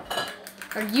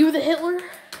 Are you the Hitler?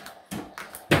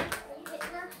 Are you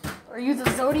Hitler? Are you the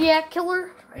Zodiac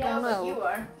killer? I Yeah, don't but know. you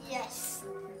are. Yes.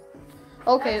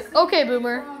 Okay, okay,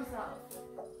 Boomer.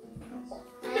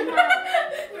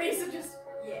 Mason just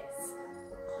yes.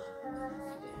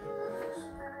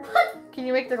 Can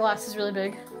you make the glasses really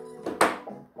big?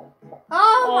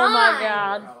 Oh, Oh my my.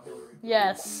 god.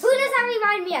 Yes. Who does that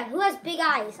remind me of? Who has big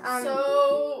eyes?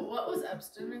 So what was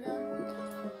Epstein again?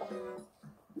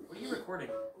 What are you recording?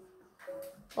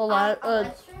 A lot.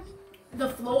 that's true. The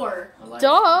floor. A live-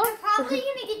 Duh. They're probably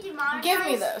gonna get demonetized. Give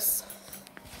me this.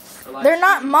 a live They're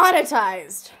not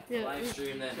monetized. stream- live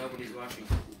stream that nobody's watching.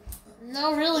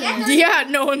 No, really. Yeah. Yeah,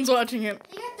 no one's watching it.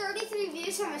 You got 33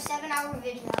 views from a 7-hour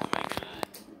video.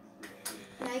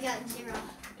 And I got 0.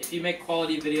 If you make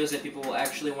quality videos that people will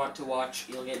actually want to watch,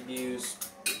 you'll get views.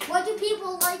 What do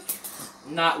people like?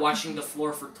 not watching the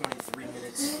floor for 23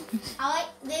 minutes.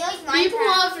 They like People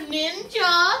Minecraft. love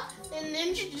Ninja and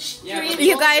Ninja just Yeah, streams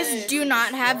You all guys day. do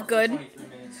not have good. 23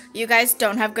 minutes. You guys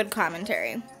don't have good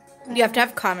commentary. You have to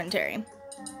have commentary.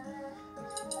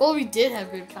 Well, we did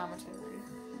have good commentary.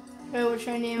 Wait, what's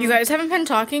your name? You guys haven't been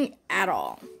talking at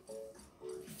all.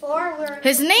 4 were.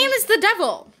 His name is the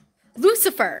devil,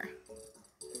 Lucifer.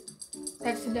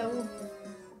 That's the devil.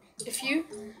 If you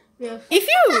Yes. If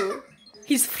you,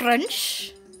 he's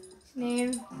French.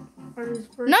 Name. Or his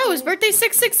birthday. No, his birthday's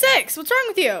 666. What's wrong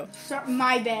with you?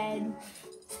 My bad.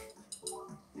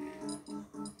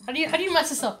 how do you mess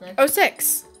this up, man?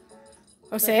 06.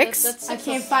 06? That's I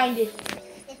can't find it.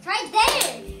 It's right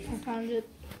there. I found it.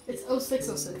 It's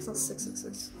 0606, not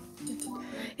 666.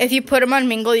 If you put him on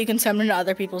Mingle, you can send him to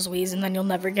other people's Wii's and then you'll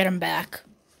never get him back.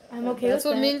 I'm okay That's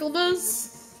with what that. Mingle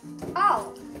does.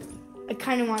 Oh. I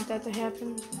kind of want that to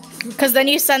happen. Because then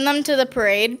you send them to the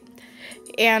parade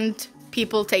and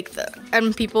people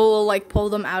people will like pull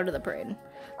them out of the parade.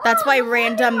 That's why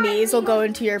random me's will go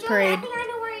into your Joey, parade. I think I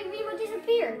know where Remo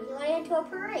disappeared. He went into a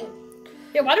parade.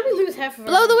 Yeah, why did we lose half of our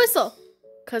Blow the whistle.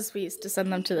 Because we used to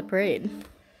send them to the parade.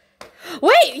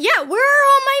 Wait, yeah, where are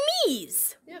all my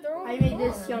me's? Yeah, they're all I made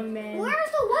this young man. Where's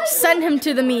the white Send him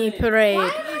to the me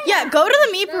parade. Yeah, go to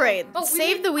the me parade. Oh, we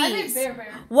Save made- the I made Wii's. Bear.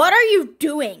 What are you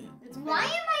doing? It's Bear. Why am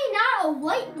I not a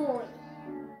white boy?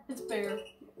 It's Bear.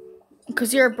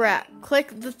 Because you're a brat.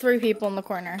 Click the 3 people in the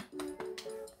corner.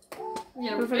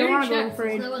 Yeah, If I Bear don't wanna go checked.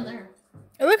 afraid. There's no one there.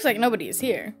 It looks like nobody is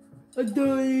here. We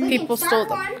People can stole start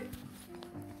them. one.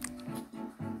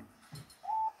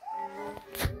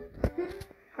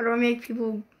 How do I make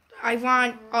people? I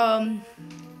want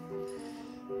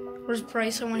Where's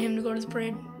Bryce? I want him to go to the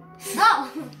parade.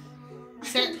 Oh.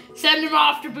 Send him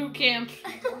off to boot camp.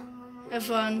 Have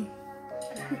fun.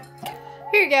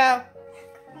 Here you go.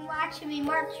 I'm watching me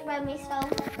march by myself.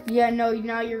 Yeah, no,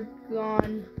 now you're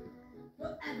gone.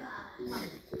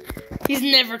 He's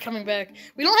never coming back.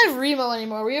 We don't have Remo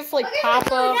anymore. We have like Papa.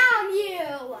 Down you.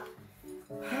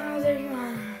 Oh, there you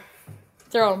are.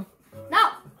 Throw him. No.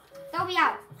 Throw me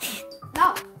out.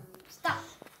 No. Stop.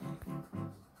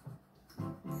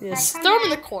 Yes. Can I Throw come him in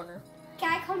the back? corner.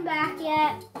 Can I come back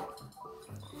yet?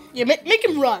 Yeah, make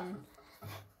him run.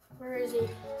 Where is he?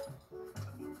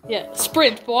 Yeah,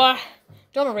 sprint, boy.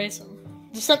 Don't erase him.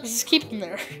 Just keep him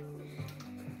there.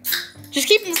 Just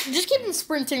keep him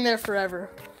sprinting there forever.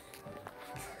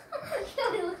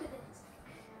 Joey, look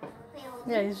at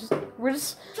this. Yeah, we're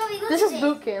just. Joey, look This at is this.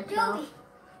 boot camp now. Joey.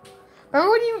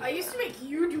 Remember when you? I used to make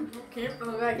you do boot camp for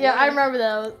the back. Yeah, I remember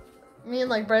that. Me and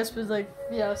like Bryce would like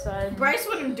be outside. Bryce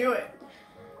wouldn't do it.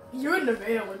 You and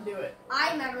Nevaeh would do it.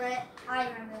 I remember it. I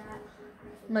remember that.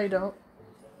 No, you don't.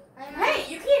 I remember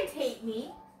Hey, you can't hate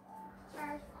me.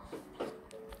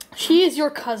 She is your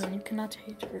cousin. You cannot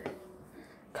hate her.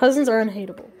 Cousins are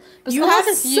unhateable. But You unless have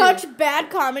it's you. such bad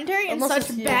commentary and Unless such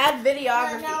it's you. bad No,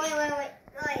 videography. no,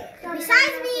 wait.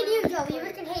 Besides me and you, Joey,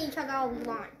 we can hate each other all we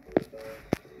want.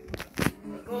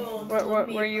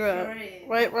 Where you at?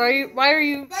 Why are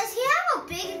you? Does he have a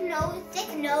big nose,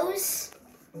 thick nose?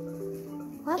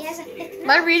 What? He has a thick nose.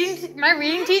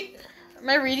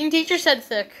 My reading teacher said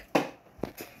thick.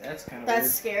 That's kind of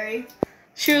That's scary.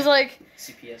 She was like,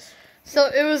 weird. CPS. so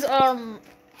it was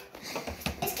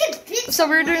This kid bit so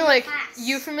we were doing someone in like class.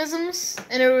 euphemisms,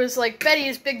 and it was like Betty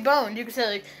is big boned. You could say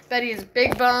like Betty is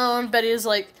big boned. Betty is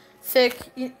like thick.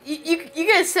 You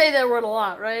guys say that word a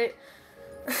lot, right?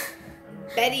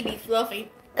 Betty be fluffy.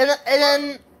 And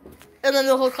then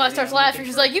the whole class starts laughing.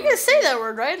 She's like, "You guys say that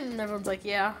word, right?" And everyone's like,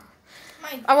 "Yeah."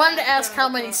 I wanted to ask how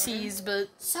many C's, but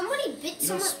Somebody bit You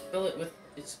don't someone. spell it with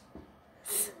it's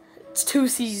it's 2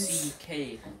 C's.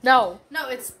 CK. No. No,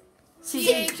 it's C.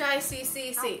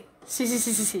 CHICCC.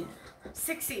 C.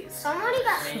 6 C's. Somebody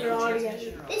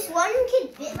got. This one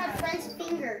kid bit my friend's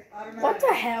finger. What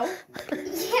the hell?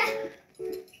 Yeah.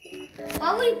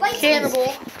 Why would he bite Cannibal.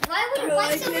 Why would he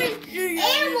bite someone's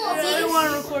animal? I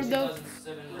want to record though.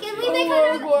 Can we make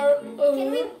another?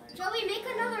 Can we? Joey, make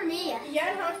another me.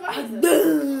 Yeah, how much money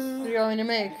is What are you going to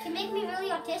make? Can make me really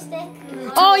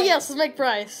autistic. Oh yes, let's make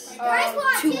Bryce. Bryce will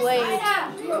too autistic. late.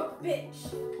 Yeah.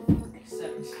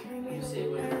 Except you say I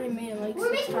what? already made it like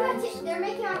We're 6 making times. they're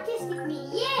making autistic me.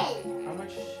 Yay! How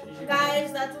much is your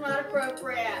Guys, that's not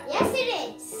appropriate. Yes,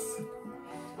 it is.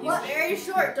 He's very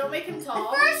short. Don't make him The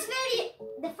tall. first video.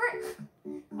 The first.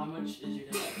 How much is your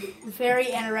dad? Very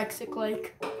anorexic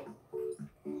like.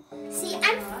 See,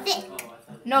 I'm thick. Oh, I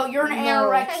thought. No, you're an No.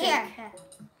 Right anorexic. here.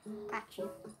 Got you.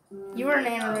 You are an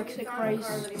anorexic,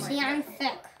 Bryce. See, I'm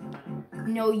thick.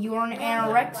 No, you are an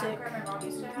anorexic.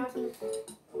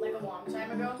 Like a long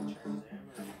time ago.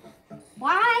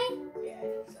 Why?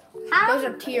 How? Those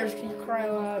are tears. Can you cry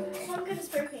a lot? I'm gonna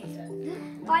spray paint it.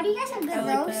 Why do you guys have good I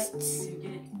like that. roasts? You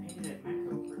get it painted at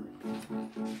Metro for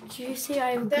like, Did you say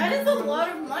I? That is a lot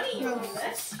of money, you know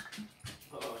this.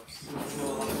 uh-oh, so you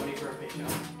know a lot of money for a paint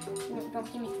job. Don't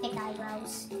give me thick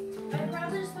eyebrows. I'd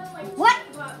rather spend like What?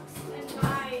 $20 and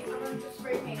buy a bunch of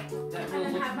spray paint That and will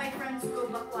then look, have my friends go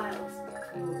buck wild.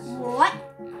 What?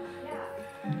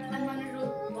 Yeah. And then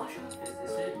it'll wash off. is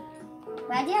this it?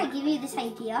 Why did I give you this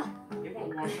idea? It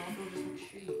won't wash off, it'll just look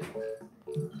shitty.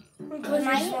 Because Am I-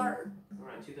 you're smart. We're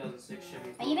on 2006 Chevy.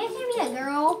 Are you making me a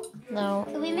girl? No.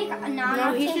 Can we make a No, he's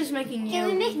non-autistic? just making Can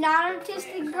we you. make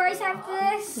non-autistic Bryce after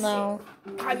this? No.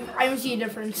 I don't see a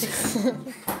difference.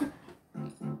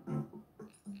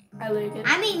 I like it.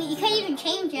 I mean, you can't even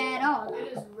change it at all.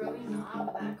 It is really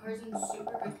not, but that car's in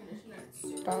super good condition and it's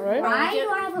super. Alright. Why do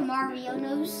I have a Mario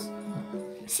nose?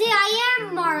 See, I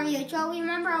am Mario, Joey.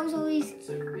 Remember, I was always It's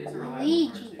a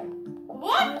Luigi.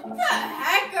 What the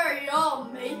heck are y'all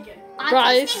making?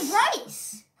 Bryce. Autistic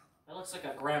Bryce. That looks like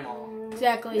a grandma.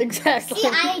 Exactly. Exactly. See,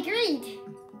 I agreed.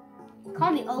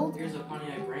 Call me old. Here's a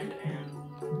Pontiac Grand Am.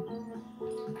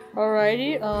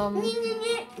 Alrighty.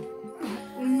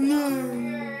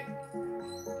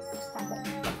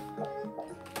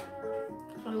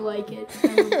 I like it. I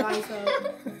will rise up.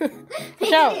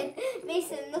 Watch out.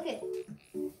 Mason, look at.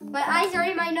 My eyes are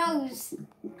in my nose.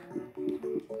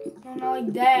 No, not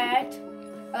like that.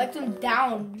 I like them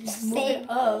down. Just move Same. it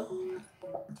up.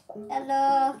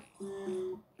 Hello.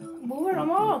 Move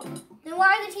them up. Then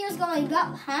why are the tears going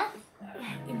up, huh?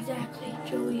 Exactly,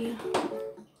 Joey.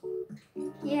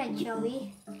 Yeah,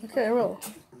 Joey. Okay, I will.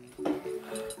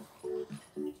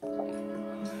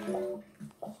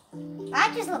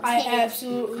 I just look I sad.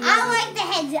 absolutely. I like the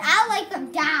heads. I like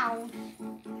them down.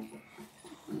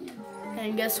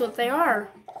 And guess what they are?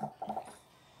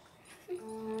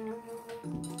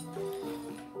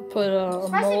 Put a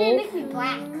Especially they mole. make me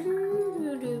black.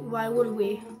 Why would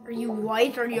we? Are you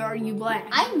white or are you black?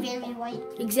 I'm very white.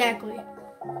 Exactly.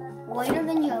 Whiter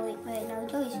than Joey. But no,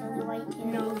 Joey's really white too.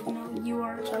 No, you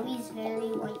are. Joey's very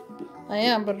white. I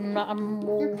am, but I'm not. I'm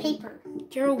You're mole. paper.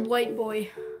 You're a white boy.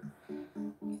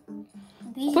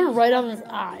 Put it right on his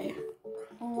eye.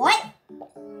 What?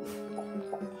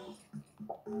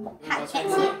 I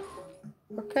can't see it.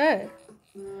 Okay.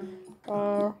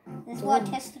 This is what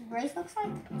tested brace looks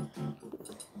like.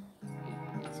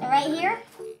 So right here,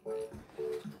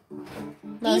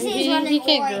 No, BZ is he running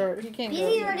can't away. grow. He can't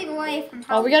BZ's grow. running away from Oh,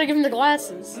 help. we gotta give him the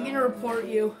glasses. I'm gonna report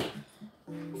you.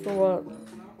 For what?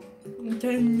 I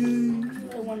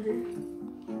wonder.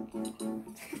 Do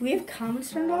we have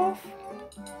comments turned off?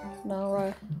 No,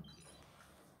 right.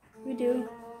 We do.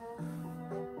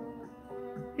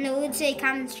 No, it would say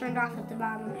comments turned off at the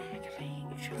bottom.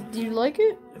 Do you like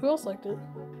it? Who else liked it?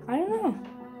 I don't know.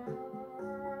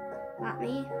 Not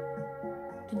me.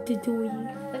 Do we? We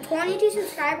have 22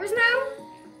 subscribers now.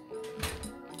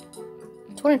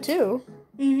 22.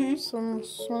 Mm-hmm. Someone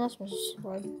else must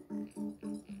subscribe.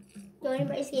 Joey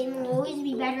Bryce Gaming will always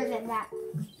be better than that.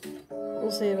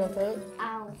 We'll see about that.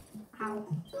 Ow. Ow.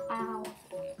 Ow.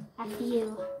 After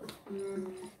you.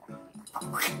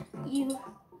 You.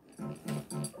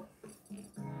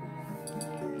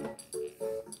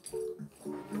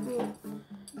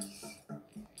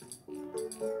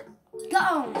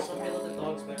 Go! Somebody let the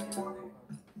dogs back in.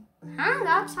 Huh? Go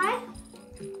outside?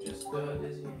 Just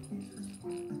Disney and pieces.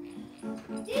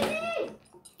 Disney!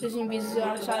 Disney Bees is Go to the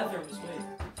outside. bathroom, just wait.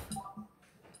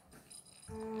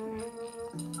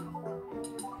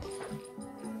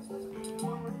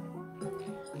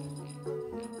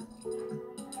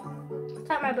 It's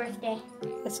not my birthday.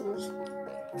 Yes, it is.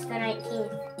 It's the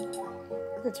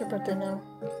 19th. It's your birthday now.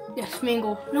 Yes,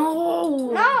 Mingle.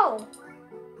 No. No!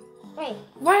 Wait.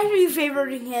 Why are you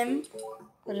favoriting him?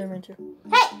 I didn't mean to.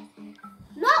 Hey!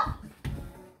 No!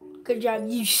 Good job.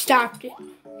 You stopped it.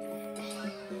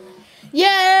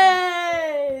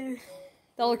 Yay!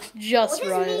 That looks just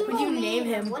right. Mingle What'd you mean? name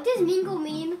him? What does Mingle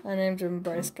mean? I named him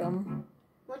Bryce Gum.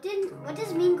 What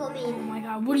does Mingle Oh mean? my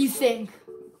god. What do you think?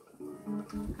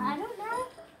 I don't know.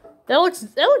 That looks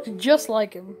just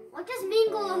like him. What does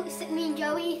Mingle mean,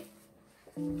 Joey?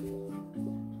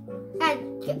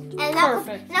 And now,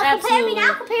 Perfect. now compare me Absolutely.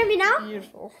 now. Compare me now.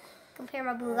 Beautiful. Compare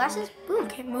my blue glasses. Boom.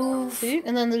 Okay, move. See?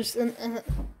 And then there's and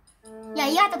Yeah,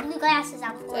 you got the blue glasses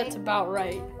on for that's it. about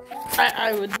right.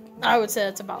 I would say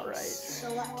that's about right. So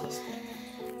what is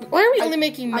Why are we only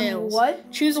making I mean, males?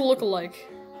 what? Choose a lookalike.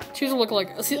 Choose a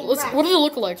lookalike. Let's see, what do they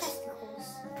look like?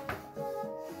 testicles?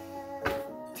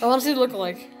 I want to see the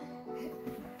lookalike.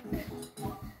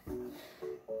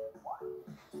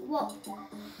 Whoa.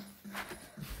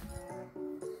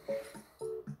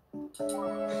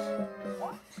 I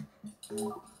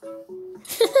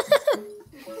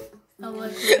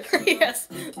like Yes,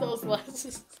 those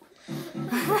glasses.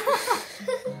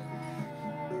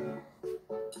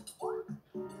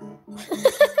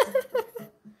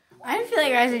 I didn't feel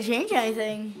like I had to change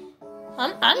anything.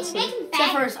 Honestly, Make him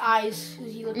Except for fat. his eyes.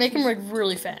 'Cause he looks make him like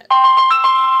really fat.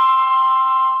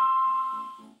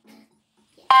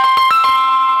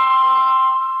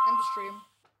 End the stream.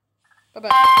 Bye bye.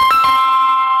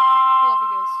 Love you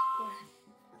guys. Bye.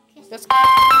 That's